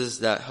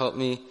verses that helped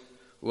me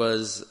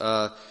was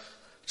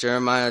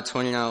Jeremiah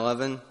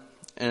 29:11,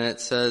 and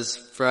it says,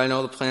 "For I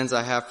know the plans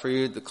I have for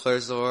you,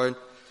 declares the Lord,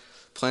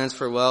 plans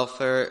for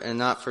welfare and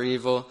not for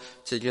evil,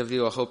 to give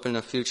you a hope in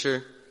the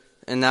future."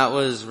 And that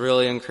was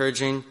really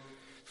encouraging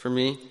for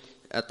me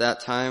at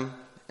that time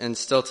and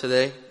still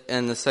today.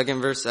 And the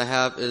second verse I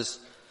have is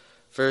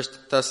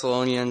 1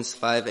 Thessalonians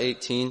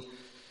 5:18,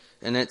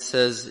 and it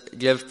says,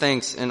 "Give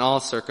thanks in all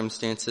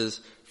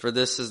circumstances, for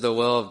this is the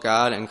will of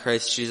God and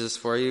Christ Jesus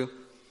for you."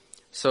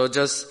 So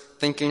just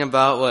thinking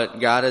about what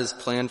God has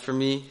planned for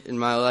me in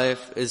my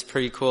life is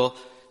pretty cool,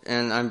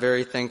 and I'm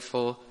very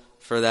thankful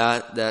for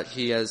that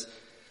He is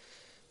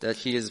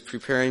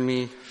preparing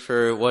me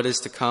for what is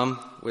to come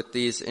with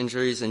these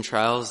injuries and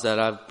trials that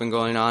have been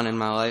going on in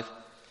my life.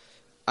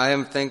 I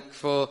am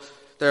thankful.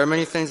 There are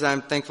many things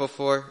I'm thankful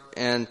for,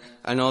 and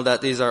I know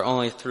that these are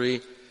only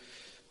 3.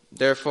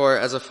 Therefore,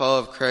 as a follower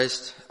of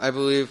Christ, I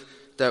believe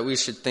that we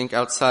should think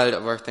outside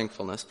of our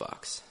thankfulness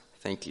box.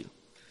 Thank you.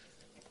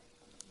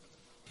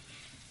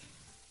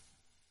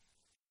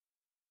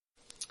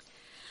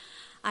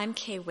 I'm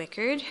Kay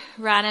Wickard.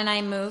 Ron and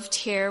I moved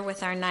here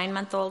with our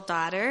 9-month-old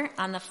daughter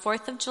on the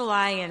 4th of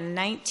July in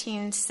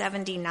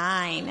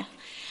 1979.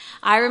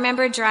 I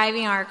remember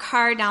driving our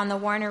car down the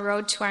Warner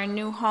Road to our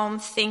new home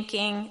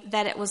thinking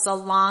that it was the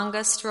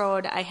longest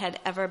road I had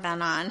ever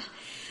been on.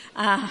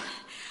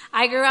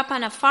 I grew up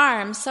on a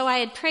farm, so I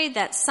had prayed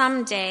that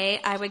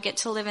someday I would get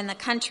to live in the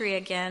country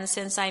again.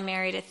 Since I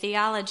married a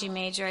theology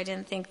major, I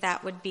didn't think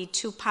that would be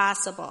too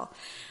possible.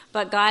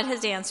 But God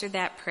has answered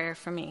that prayer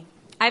for me.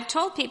 I've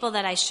told people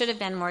that I should have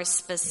been more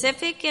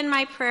specific in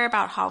my prayer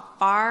about how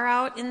far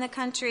out in the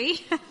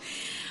country.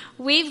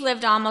 We've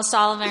lived almost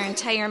all of our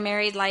entire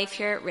married life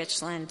here at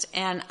Richland,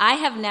 and I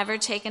have never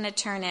taken a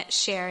turn at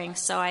sharing,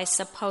 so I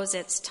suppose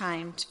it's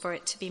time for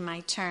it to be my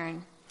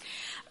turn.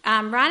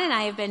 Ron and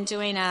I have been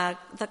doing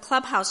the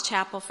Clubhouse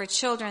Chapel for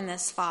Children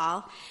this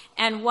fall,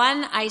 and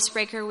one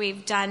icebreaker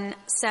we've done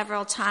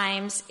several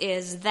times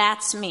is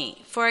 "That's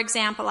me." For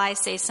example, I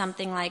say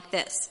something like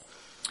this: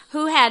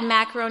 "Who had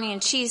macaroni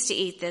and cheese to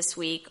eat this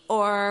week?"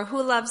 Or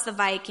 "Who loves the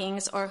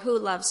Vikings?" Or "Who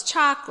loves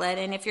chocolate?"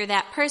 And if you're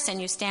that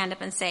person, you stand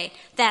up and say,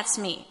 "That's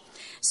me."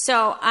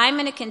 So I'm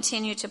going to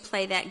continue to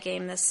play that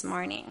game this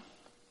morning.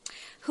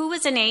 Who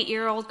was an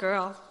 8-year-old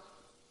girl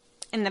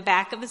in the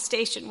back of a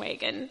station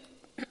wagon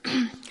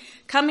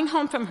coming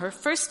home from her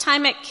first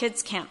time at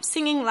kids camp,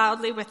 singing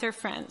loudly with her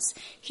friends,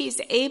 "He's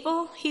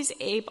able, he's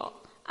able.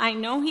 I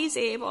know he's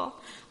able.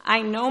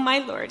 I know my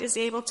Lord is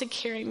able to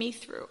carry me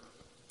through"?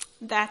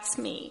 That's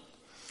me.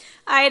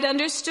 I had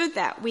understood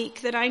that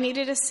week that I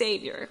needed a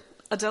Savior,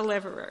 a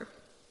deliverer.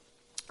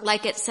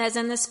 Like it says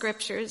in the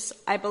scriptures,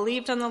 I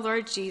believed on the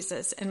Lord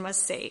Jesus and was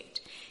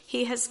saved.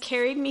 He has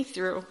carried me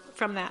through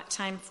from that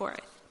time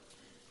forth.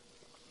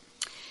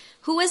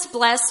 Who was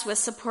blessed with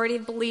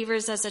supportive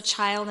believers as a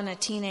child and a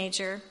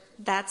teenager?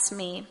 That's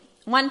me.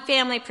 One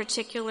family,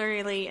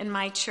 particularly in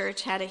my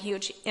church, had a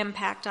huge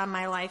impact on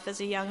my life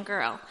as a young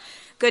girl.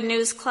 Good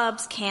News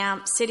clubs,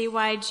 camps,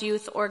 citywide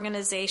youth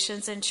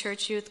organizations, and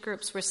church youth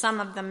groups were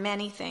some of the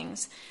many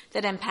things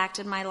that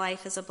impacted my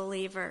life as a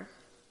believer.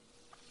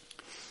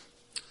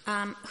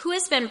 Who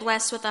has been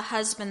blessed with a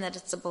husband that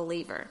is a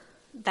believer?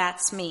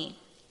 That's me.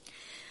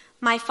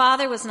 My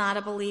father was not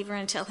a believer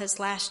until his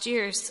last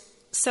years,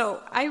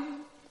 so I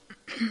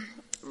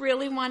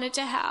really wanted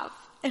to have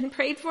and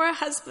prayed for a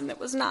husband that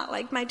was not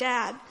like my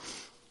dad.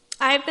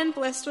 I have been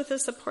blessed with a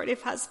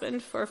supportive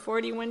husband for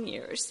 41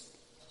 years.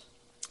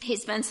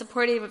 He's been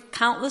supportive of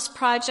countless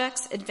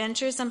projects,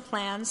 adventures, and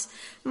plans,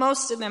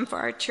 most of them for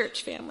our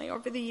church family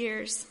over the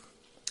years.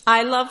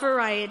 I love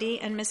variety,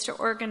 and Mr.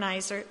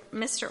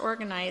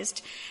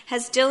 Organized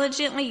has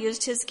diligently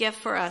used his gift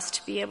for us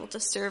to be able to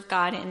serve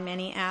God in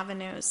many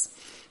avenues.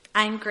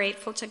 I'm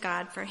grateful to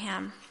God for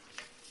him.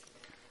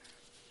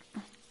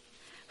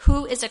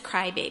 Who is a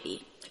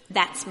crybaby?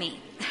 That's me.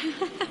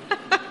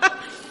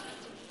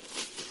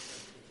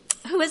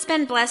 Who has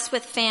been blessed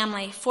with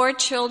family, 4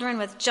 children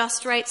with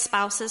just right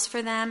spouses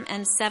for them,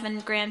 and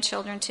 7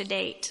 grandchildren to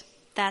date?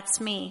 That's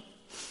me.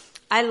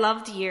 I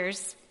love the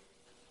years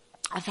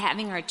of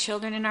having our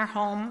children in our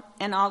home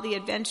and all the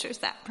adventures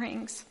that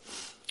brings.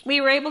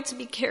 We were able to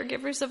be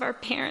caregivers of our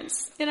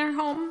parents in our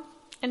home,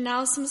 and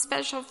now some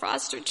special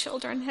foster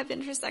children have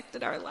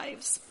intersected our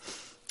lives.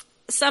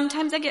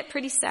 Sometimes I get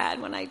pretty sad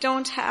when I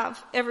don't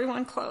have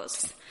everyone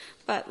close.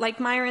 But like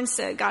Myron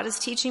said, God is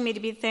teaching me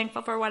to be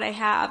thankful for what I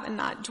have and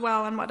not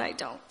dwell on what I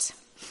don't.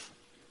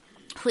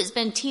 Who has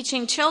been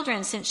teaching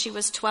children since she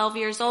was 12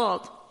 years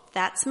old?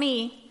 That's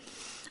me.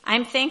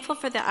 I'm thankful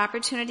for the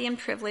opportunity and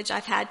privilege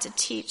I've had to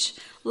teach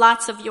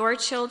lots of your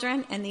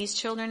children and these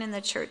children in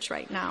the church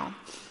right now.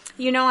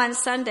 You know, on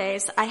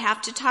Sundays, I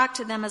have to talk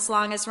to them as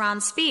long as Ron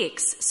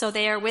speaks, so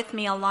they are with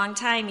me a long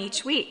time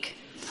each week.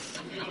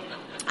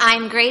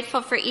 I'm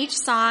grateful for each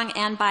song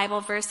and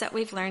Bible verse that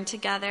we've learned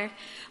together.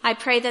 I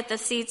pray that the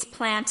seeds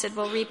planted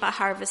will reap a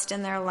harvest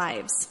in their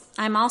lives.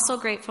 I'm also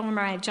grateful for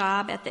my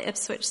job at the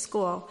Ipswich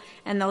School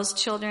and those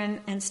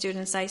children and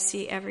students I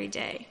see every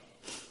day.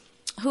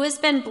 Who has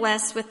been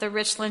blessed with the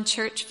Richland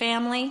Church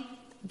family?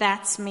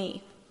 That's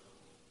me.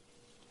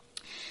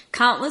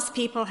 Countless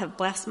people have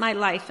blessed my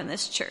life in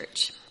this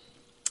church.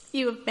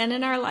 You have been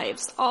in our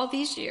lives all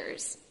these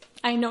years.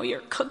 I know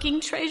your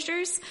cooking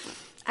treasures.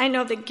 I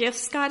know the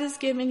gifts God has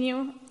given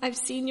you. I've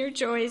seen your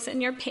joys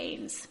and your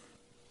pains.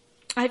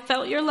 I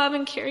felt your love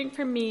and caring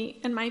for me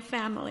and my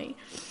family.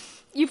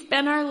 You've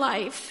been our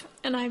life,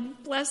 and I'm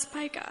blessed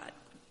by God.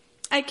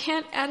 I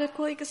can't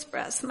adequately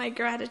express my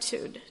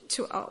gratitude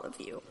to all of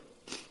you.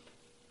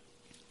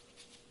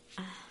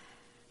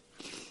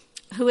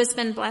 Who has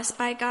been blessed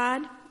by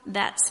God?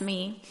 That's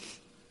me.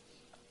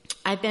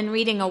 I've been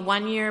reading a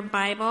 1-year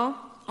Bible,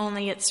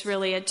 only it's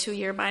really a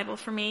 2-year Bible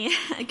for me,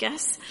 I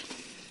guess.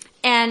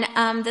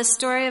 And the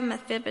story of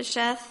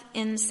Mephibosheth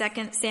in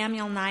 2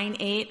 Samuel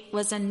 9:8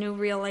 was a new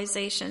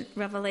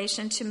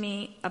revelation to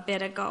me a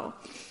bit ago.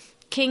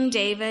 King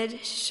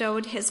David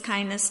showed his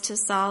kindness to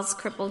Saul's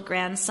crippled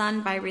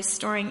grandson by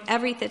restoring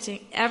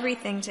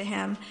everything to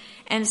him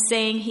and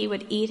saying he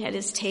would eat at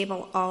his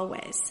table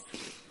always.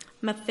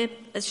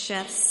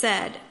 Mephibosheth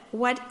said,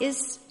 "What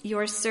is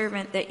your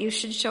servant that you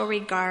should show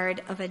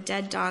regard of a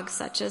dead dog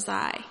such as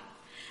I?"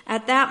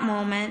 At that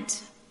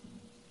moment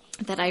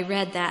that I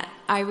read that,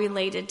 I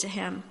related to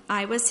him.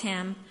 I was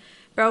him,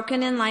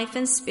 broken in life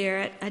and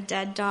spirit, a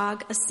dead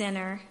dog, a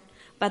sinner.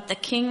 But the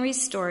king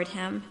restored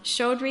him,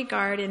 showed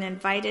regard, and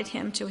invited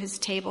him to his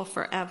table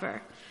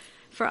forever.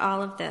 For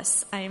all of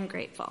this, I am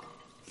grateful.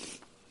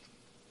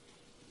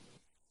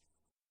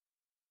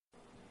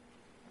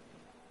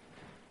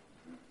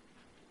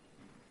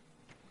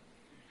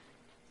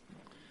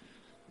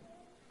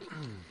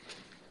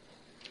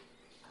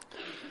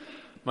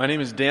 My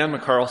name is Dan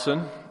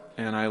McCarlson,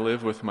 and I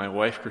live with my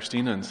wife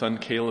Christina and son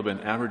Caleb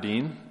in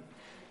Aberdeen.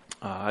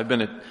 I've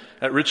been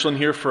at Richland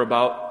here for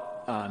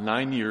about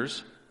 9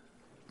 years,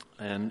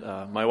 and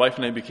my wife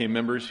and I became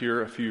members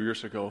here a few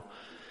years ago,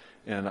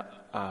 and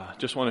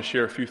just want to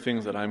share a few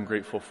things that I'm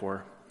grateful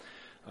for.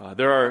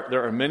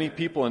 There are many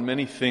people and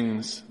many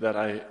things that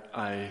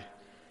I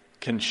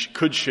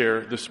could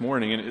share this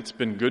morning, and it's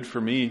been good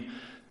for me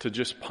to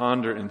just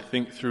ponder and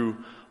think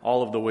through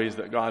all of the ways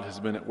that God has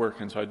been at work.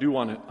 And so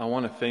I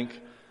want to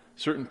thank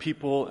certain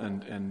people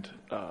and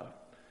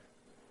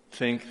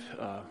thank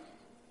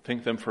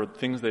them for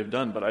things they've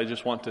done. But I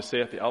just want to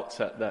say at the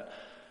outset that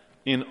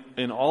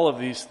in all of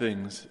these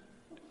things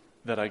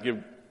that I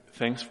give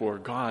thanks for,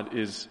 God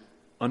is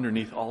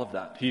underneath all of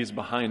that. He is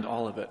behind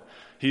all of it.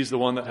 He's the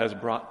one that has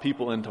brought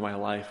people into my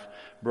life,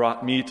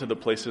 brought me to the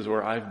places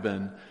where I've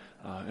been,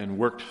 and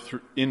worked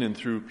in and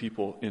through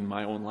people in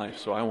my own life.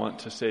 So I want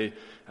to say,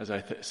 as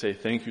I say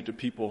thank you to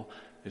people,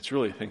 it's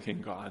really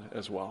thanking God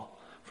as well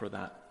for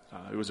that.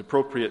 It was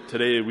appropriate.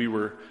 Today we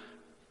were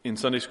in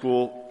Sunday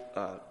school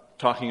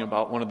talking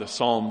about one of the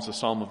Psalms, the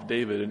Psalm of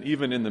David, and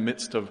even in the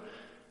midst of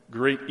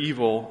great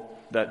evil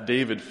that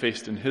David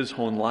faced in his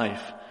own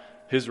life,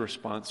 his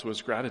response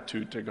was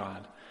gratitude to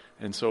God.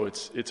 And so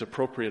it's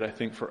appropriate, I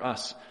think, for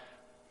us,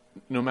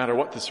 no matter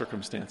what the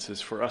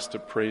circumstances, for us to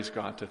praise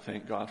God, to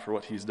thank God for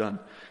what He's done.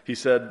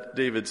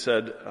 David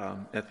said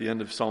at the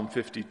end of Psalm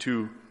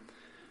 52,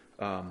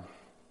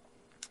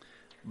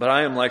 But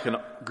I am like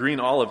a green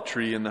olive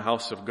tree in the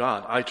house of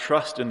God. I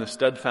trust in the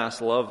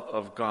steadfast love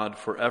of God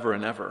forever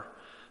and ever.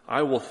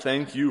 I will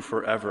thank you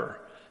forever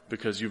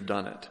because you've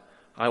done it.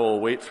 I will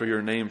wait for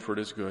your name, for it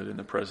is good in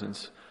the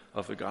presence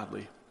of the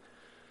godly.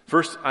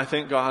 First, I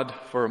thank God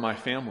for my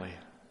family,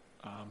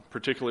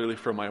 particularly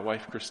for my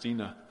wife,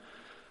 Christina.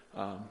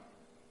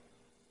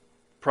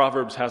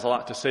 Proverbs has a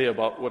lot to say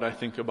about what I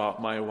think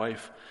about my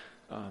wife.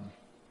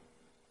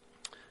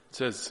 It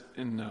says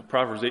in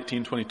Proverbs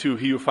 18:22,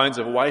 he who finds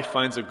a wife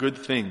finds a good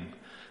thing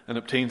and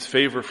obtains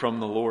favor from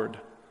the Lord.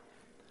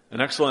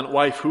 An excellent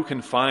wife who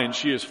can find?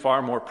 She is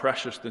far more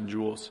precious than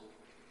jewels.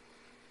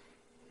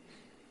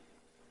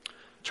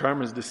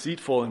 Charm is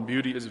deceitful and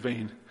beauty is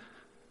vain.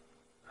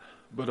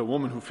 But a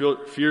woman who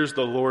fears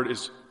the Lord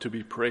is to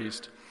be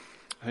praised.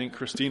 I thank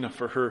Christina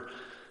for her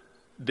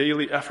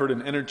daily effort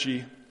and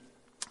energy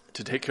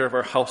to take care of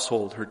our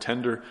household, her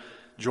tender,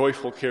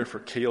 joyful care for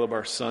Caleb,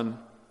 our son,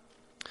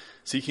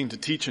 seeking to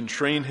teach and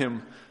train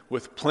him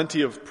with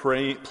plenty of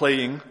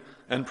playing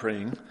and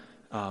praying,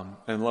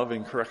 and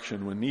loving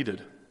correction when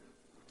needed.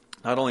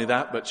 Not only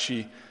that, but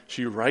she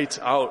writes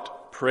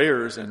out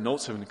prayers and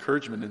notes of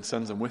encouragement and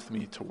sends them with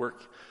me to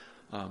work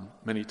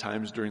many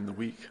times during the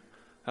week.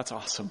 That's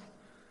awesome.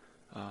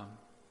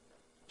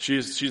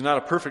 She's not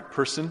a perfect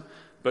person,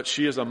 but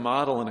she is a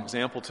model and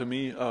example to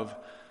me of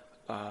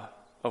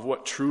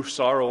what true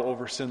sorrow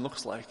over sin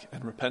looks like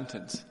and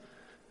repentance.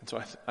 And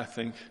so I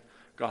thank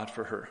God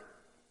for her.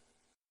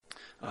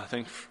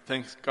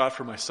 Thanks God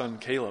for my son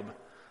Caleb.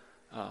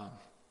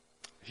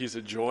 He's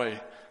a joy,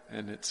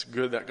 and it's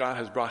good that God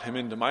has brought him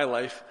into my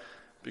life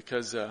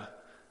because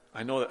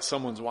I know that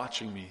someone's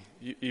watching me.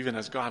 Even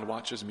as God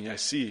watches me, I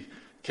see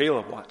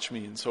Caleb watch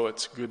me, and so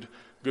it's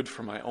good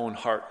for my own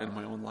heart and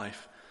my own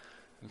life.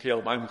 And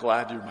Caleb, I'm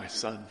glad you're my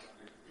son.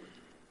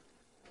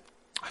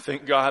 I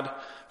thank God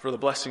for the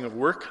blessing of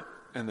work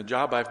and the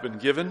job I've been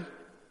given,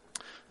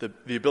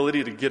 the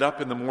ability to get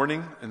up in the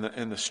morning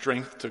and the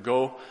strength to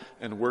go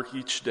and work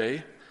each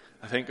day.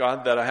 I thank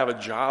God that I have a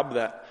job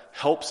that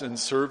helps and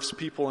serves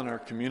people in our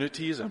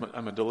communities.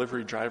 I'm a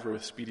delivery driver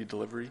with Speedy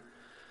Delivery.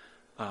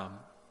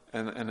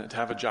 And to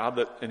have a job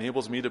that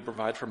enables me to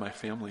provide for my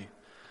family.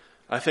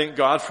 I thank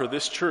God for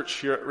this church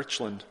here at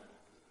Richland,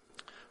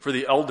 for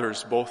the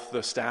elders, both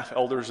the staff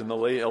elders and the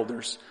lay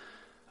elders.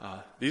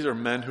 These are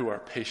men who are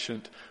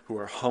patient, who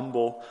are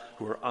humble,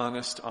 who are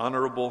honest,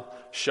 honorable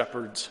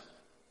shepherds,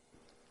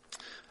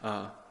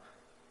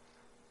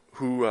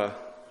 who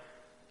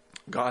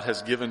God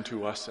has given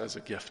to us as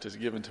a gift, has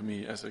given to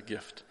me as a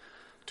gift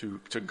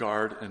to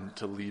guard and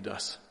to lead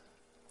us.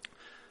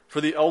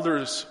 For the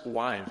elders'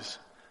 wives,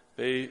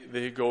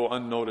 they go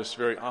unnoticed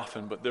very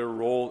often, but their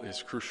role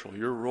is crucial.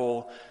 Your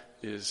role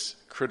is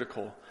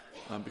critical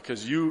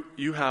because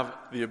you have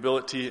the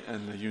ability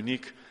and the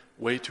unique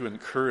way to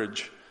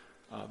encourage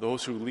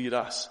those who lead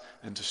us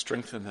and to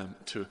strengthen them,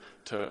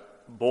 to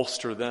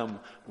bolster them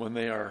when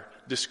they are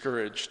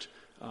discouraged,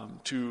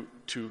 to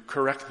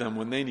correct them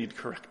when they need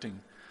correcting.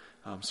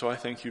 So I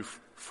thank you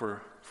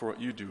for what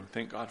you do.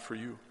 Thank God for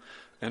you.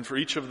 And for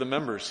each of the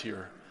members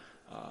here,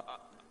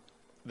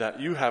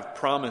 that you have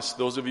promised,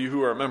 those of you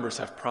who are members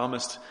have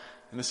promised,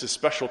 and this is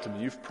special to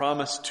me, you've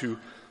promised to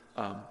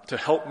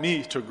help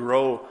me to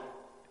grow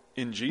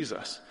in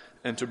Jesus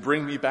and to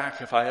bring me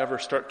back if I ever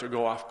start to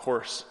go off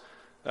course.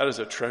 That is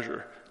a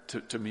treasure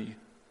to me.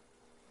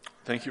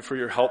 Thank you for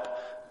your help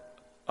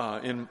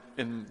in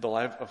the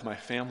life of my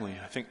family.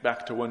 I think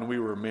back to when we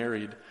were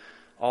married,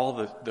 all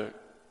the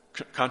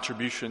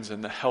contributions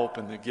and the help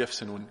and the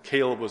gifts, and when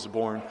Caleb was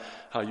born,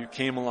 how you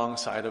came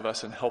alongside of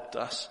us and helped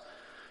us.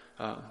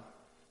 I'm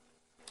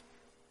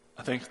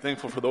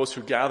thankful for those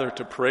who gather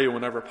to pray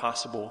whenever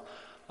possible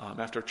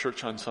after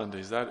church on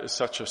Sundays. That is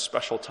such a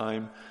special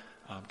time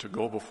to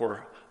go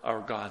before our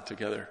God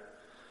together.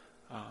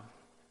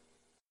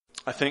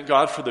 I thank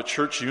God for the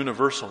church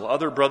universal,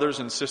 other brothers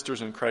and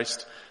sisters in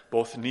Christ,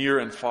 both near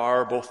and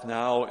far, both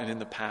now and in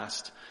the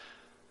past.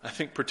 I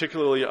think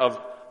particularly of,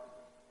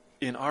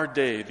 in our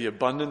day, the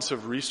abundance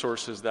of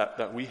resources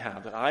that we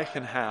have, that I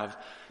can have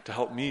to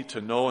help me to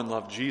know and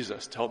love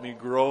Jesus, to help me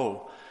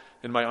grow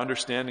in my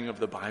understanding of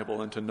the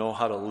Bible and to know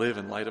how to live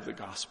in light of the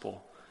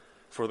gospel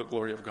for the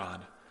glory of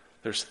God.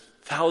 There's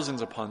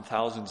thousands upon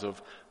thousands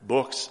of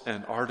books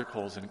and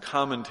articles and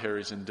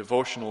commentaries and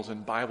devotionals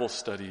and Bible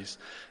studies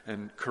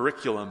and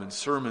curriculum and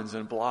sermons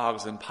and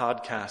blogs and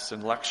podcasts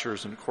and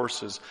lectures and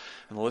courses,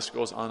 and the list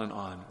goes on and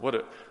on.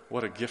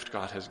 What a gift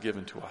God has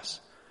given to us.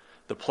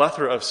 The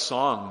plethora of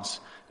songs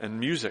and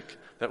music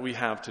that we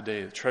have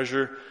today, the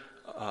treasure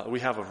we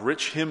have of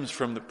rich hymns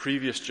from the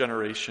previous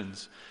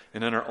generations,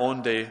 and in our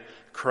own day,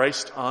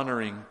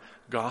 Christ-honoring,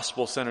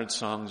 gospel-centered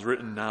songs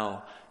written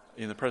now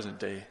in the present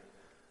day.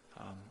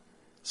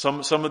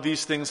 Some of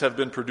these things have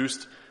been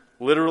produced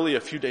literally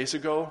a few days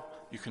ago.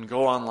 You can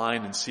go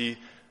online and see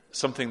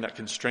something that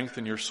can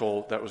strengthen your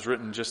soul that was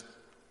written just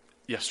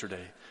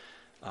yesterday.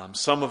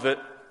 Some of it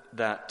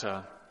that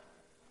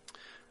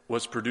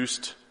was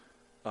produced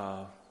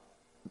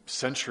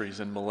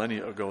centuries and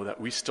millennia ago that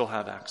we still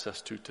have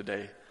access to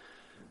today.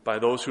 by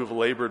those who have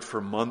labored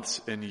for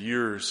months and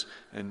years,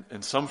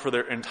 and some for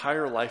their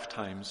entire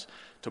lifetimes,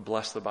 to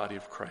bless the body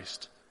of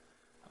Christ.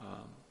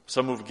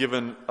 Some have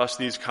given us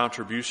these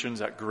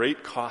contributions at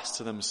great cost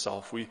to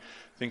themselves. We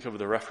think of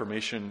the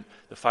Reformation,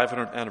 the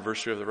 500th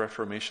anniversary of the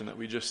Reformation that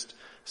we just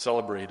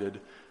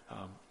celebrated.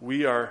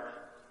 We are,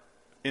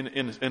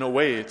 in a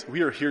way,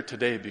 we are here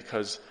today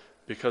because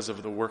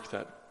of the work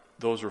that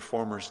those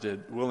reformers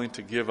did, willing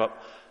to give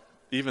up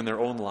even their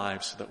own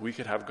lives so that we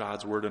could have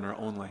God's word in our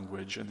own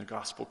language and the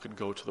gospel could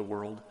go to the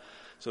world,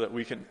 so that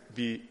we can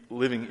be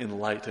living in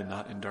light and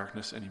not in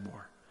darkness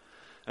anymore.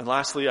 And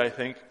lastly, I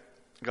thank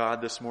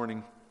God this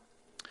morning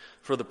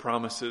for the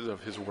promises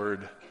of his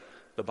word,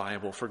 the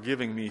Bible, for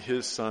giving me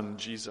his son,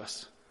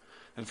 Jesus,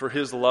 and for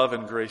his love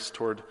and grace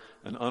toward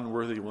an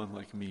unworthy one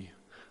like me.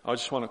 I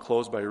just want to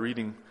close by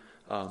reading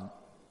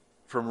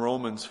from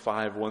Romans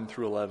 5, 1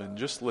 through 11.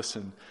 Just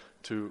listen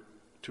to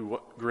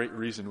what great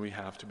reason we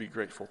have to be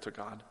grateful to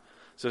God.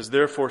 It says,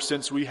 "Therefore,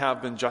 since we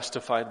have been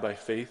justified by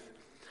faith,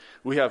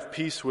 we have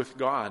peace with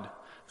God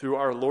through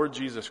our Lord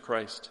Jesus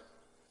Christ,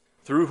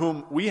 through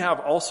whom we have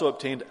also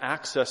obtained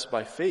access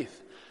by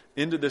faith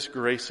into this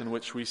grace in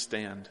which we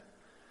stand.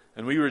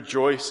 And we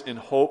rejoice in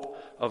hope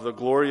of the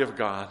glory of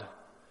God.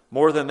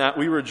 More than that,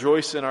 we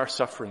rejoice in our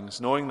sufferings,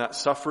 knowing that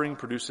suffering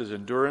produces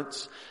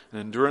endurance, and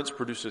endurance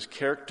produces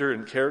character,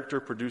 and character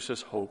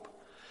produces hope.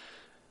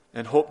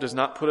 And hope does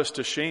not put us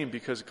to shame,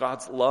 because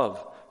God's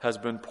love has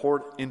been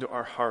poured into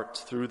our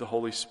hearts through the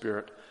Holy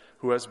Spirit,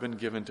 who has been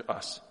given to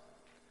us.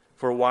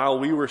 For while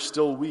we were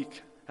still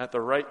weak, at the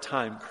right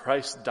time,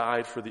 Christ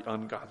died for the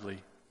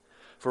ungodly.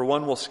 For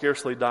one will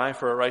scarcely die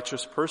for a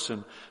righteous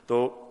person,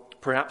 though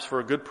perhaps for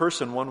a good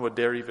person one would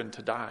dare even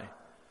to die.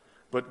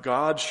 But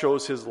God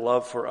shows his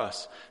love for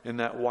us in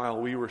that while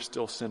we were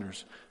still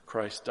sinners,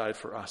 Christ died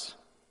for us.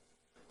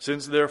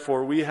 Since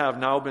therefore we have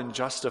now been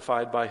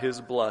justified by his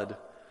blood,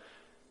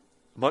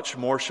 much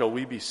more shall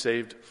we be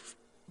saved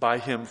by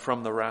him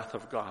from the wrath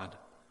of God.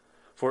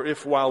 For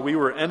if while we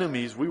were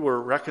enemies we were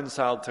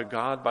reconciled to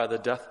God by the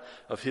death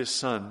of his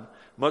Son,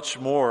 much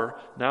more,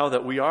 now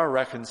that we are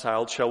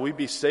reconciled, shall we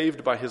be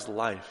saved by his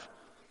life.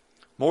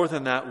 More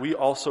than that, we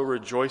also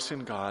rejoice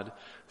in God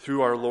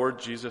through our Lord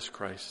Jesus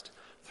Christ,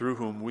 through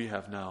whom we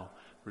have now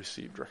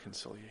received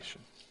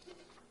reconciliation."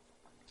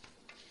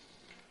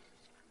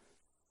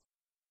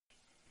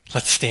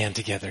 Let's stand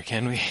together,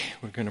 can we?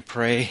 We're going to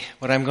pray.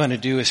 What I'm going to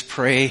do is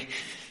pray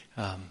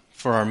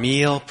for our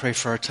meal, pray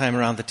for our time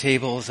around the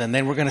tables, and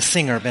then we're going to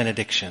sing our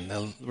benediction.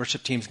 The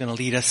worship team's going to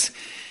lead us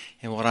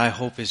in what I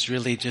hope is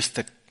really just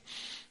the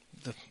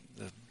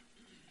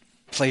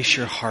place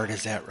your heart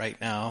is at right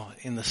now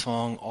in the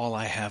song, "All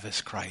I Have is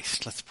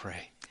Christ." Let's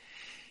pray.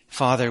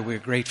 Father, we're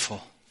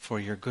grateful for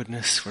your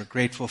goodness. We're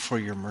grateful for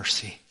your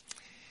mercy.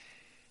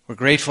 We're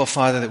grateful,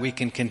 Father, that we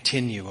can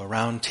continue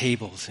around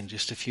tables in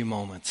just a few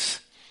moments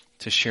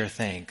to share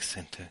thanks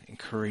and to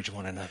encourage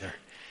one another.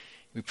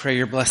 We pray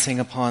your blessing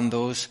upon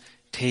those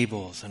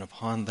tables and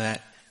upon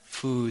that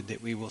food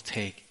that we will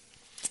take.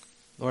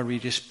 Lord, we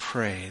just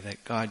pray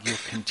that, God, you'll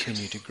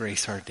continue to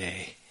grace our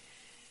day.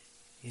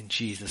 In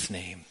Jesus'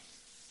 name,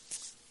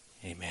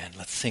 amen.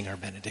 Let's sing our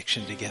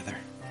benediction together.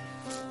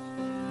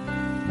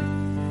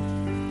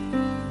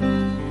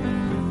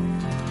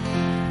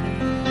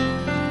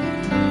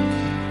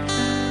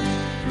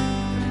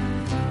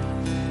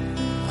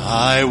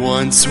 I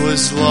once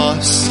was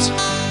lost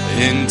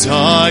in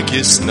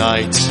darkest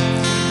night,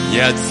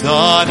 yet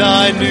thought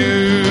I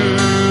knew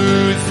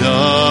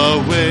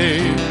the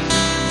way.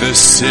 The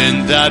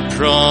sin that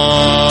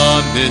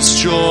promised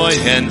joy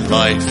and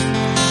life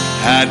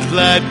had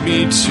led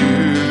me to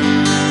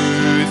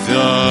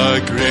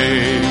the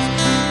grave.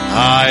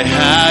 I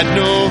had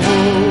no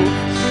hope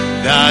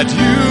that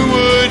you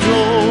would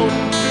own,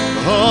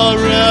 a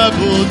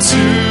rebel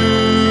to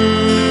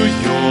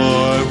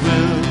your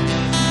will.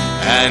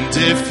 And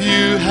if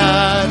you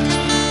had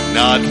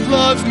not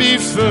loved me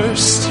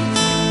first,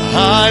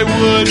 I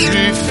would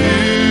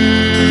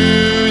refuse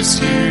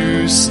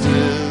you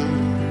still.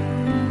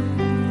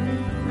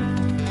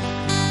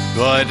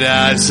 But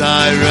as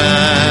I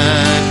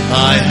ran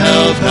my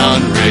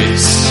hell-bound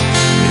race,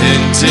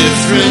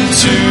 indifferent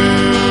to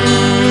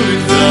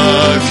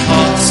the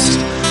cost,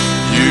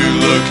 you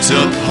looked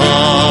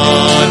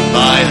upon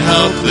my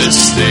helpless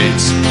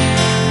state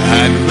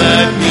and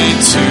led me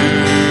to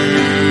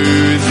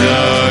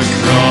the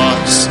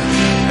cross.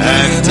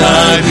 And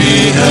I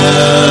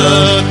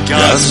beheld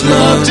God's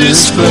love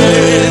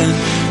displayed.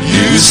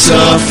 You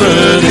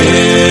suffered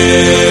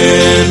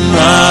in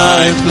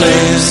my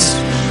place.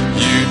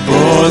 You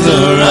bore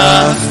the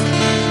wrath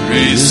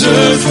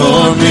reserved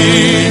for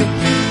me.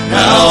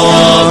 Now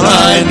all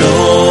I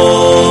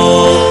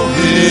know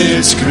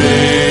is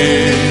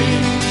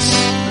grace.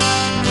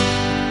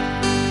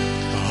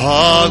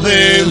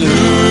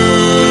 Hallelujah.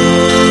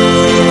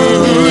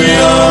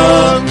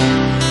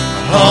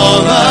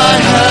 All I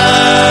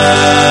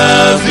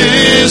have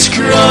is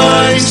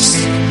Christ.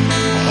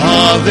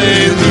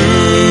 Hallelujah.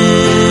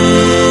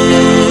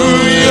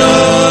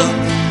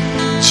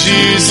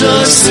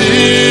 Jesus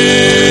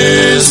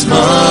is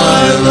my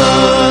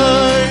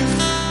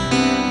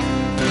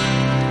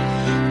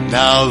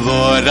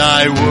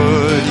I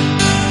would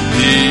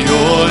be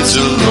yours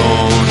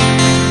alone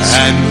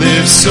and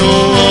live so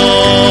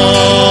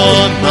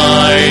all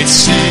might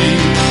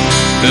see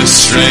the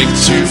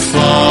strength to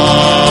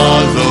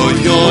follow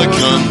your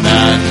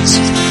commands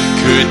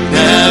could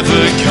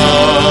never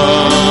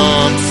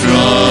come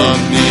from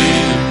me.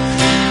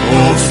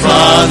 Oh,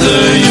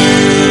 Father,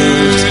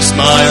 use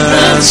my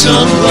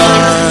ransom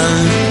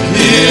life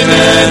in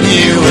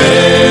any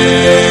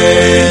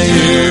way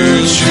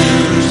you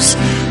choose,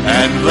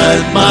 and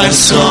let my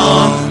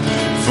song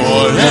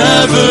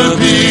forever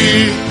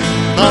be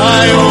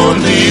my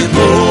only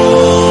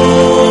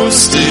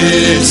boast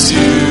is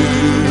you.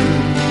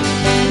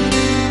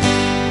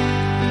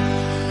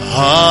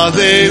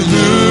 Hallelujah.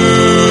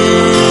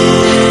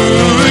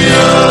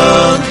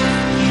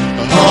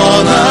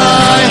 All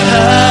I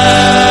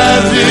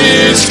have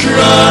is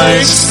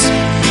Christ.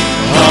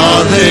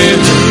 Hallelujah.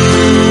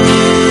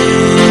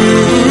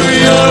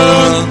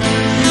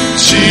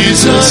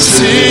 Jesus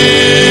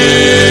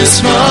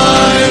is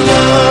my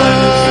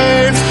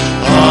life.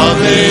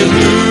 Hallelujah.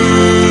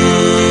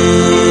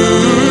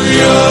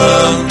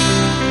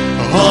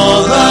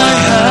 All I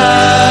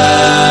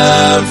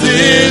have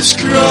is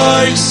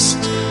Christ.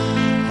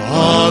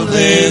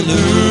 Hallelujah.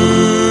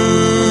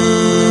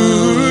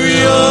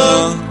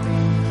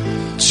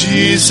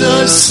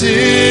 Jesus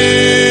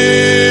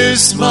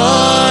is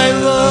my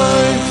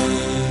life.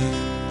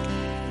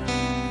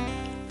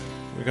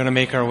 We're going to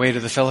make our way to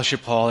the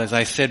fellowship hall. As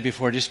I said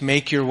before, just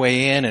make your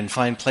way in and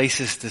find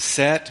places to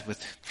sit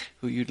with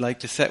who you'd like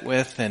to sit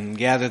with and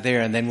gather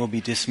there, and then we'll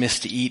be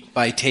dismissed to eat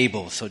by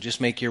table. So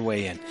just make your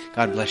way in.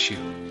 God bless you.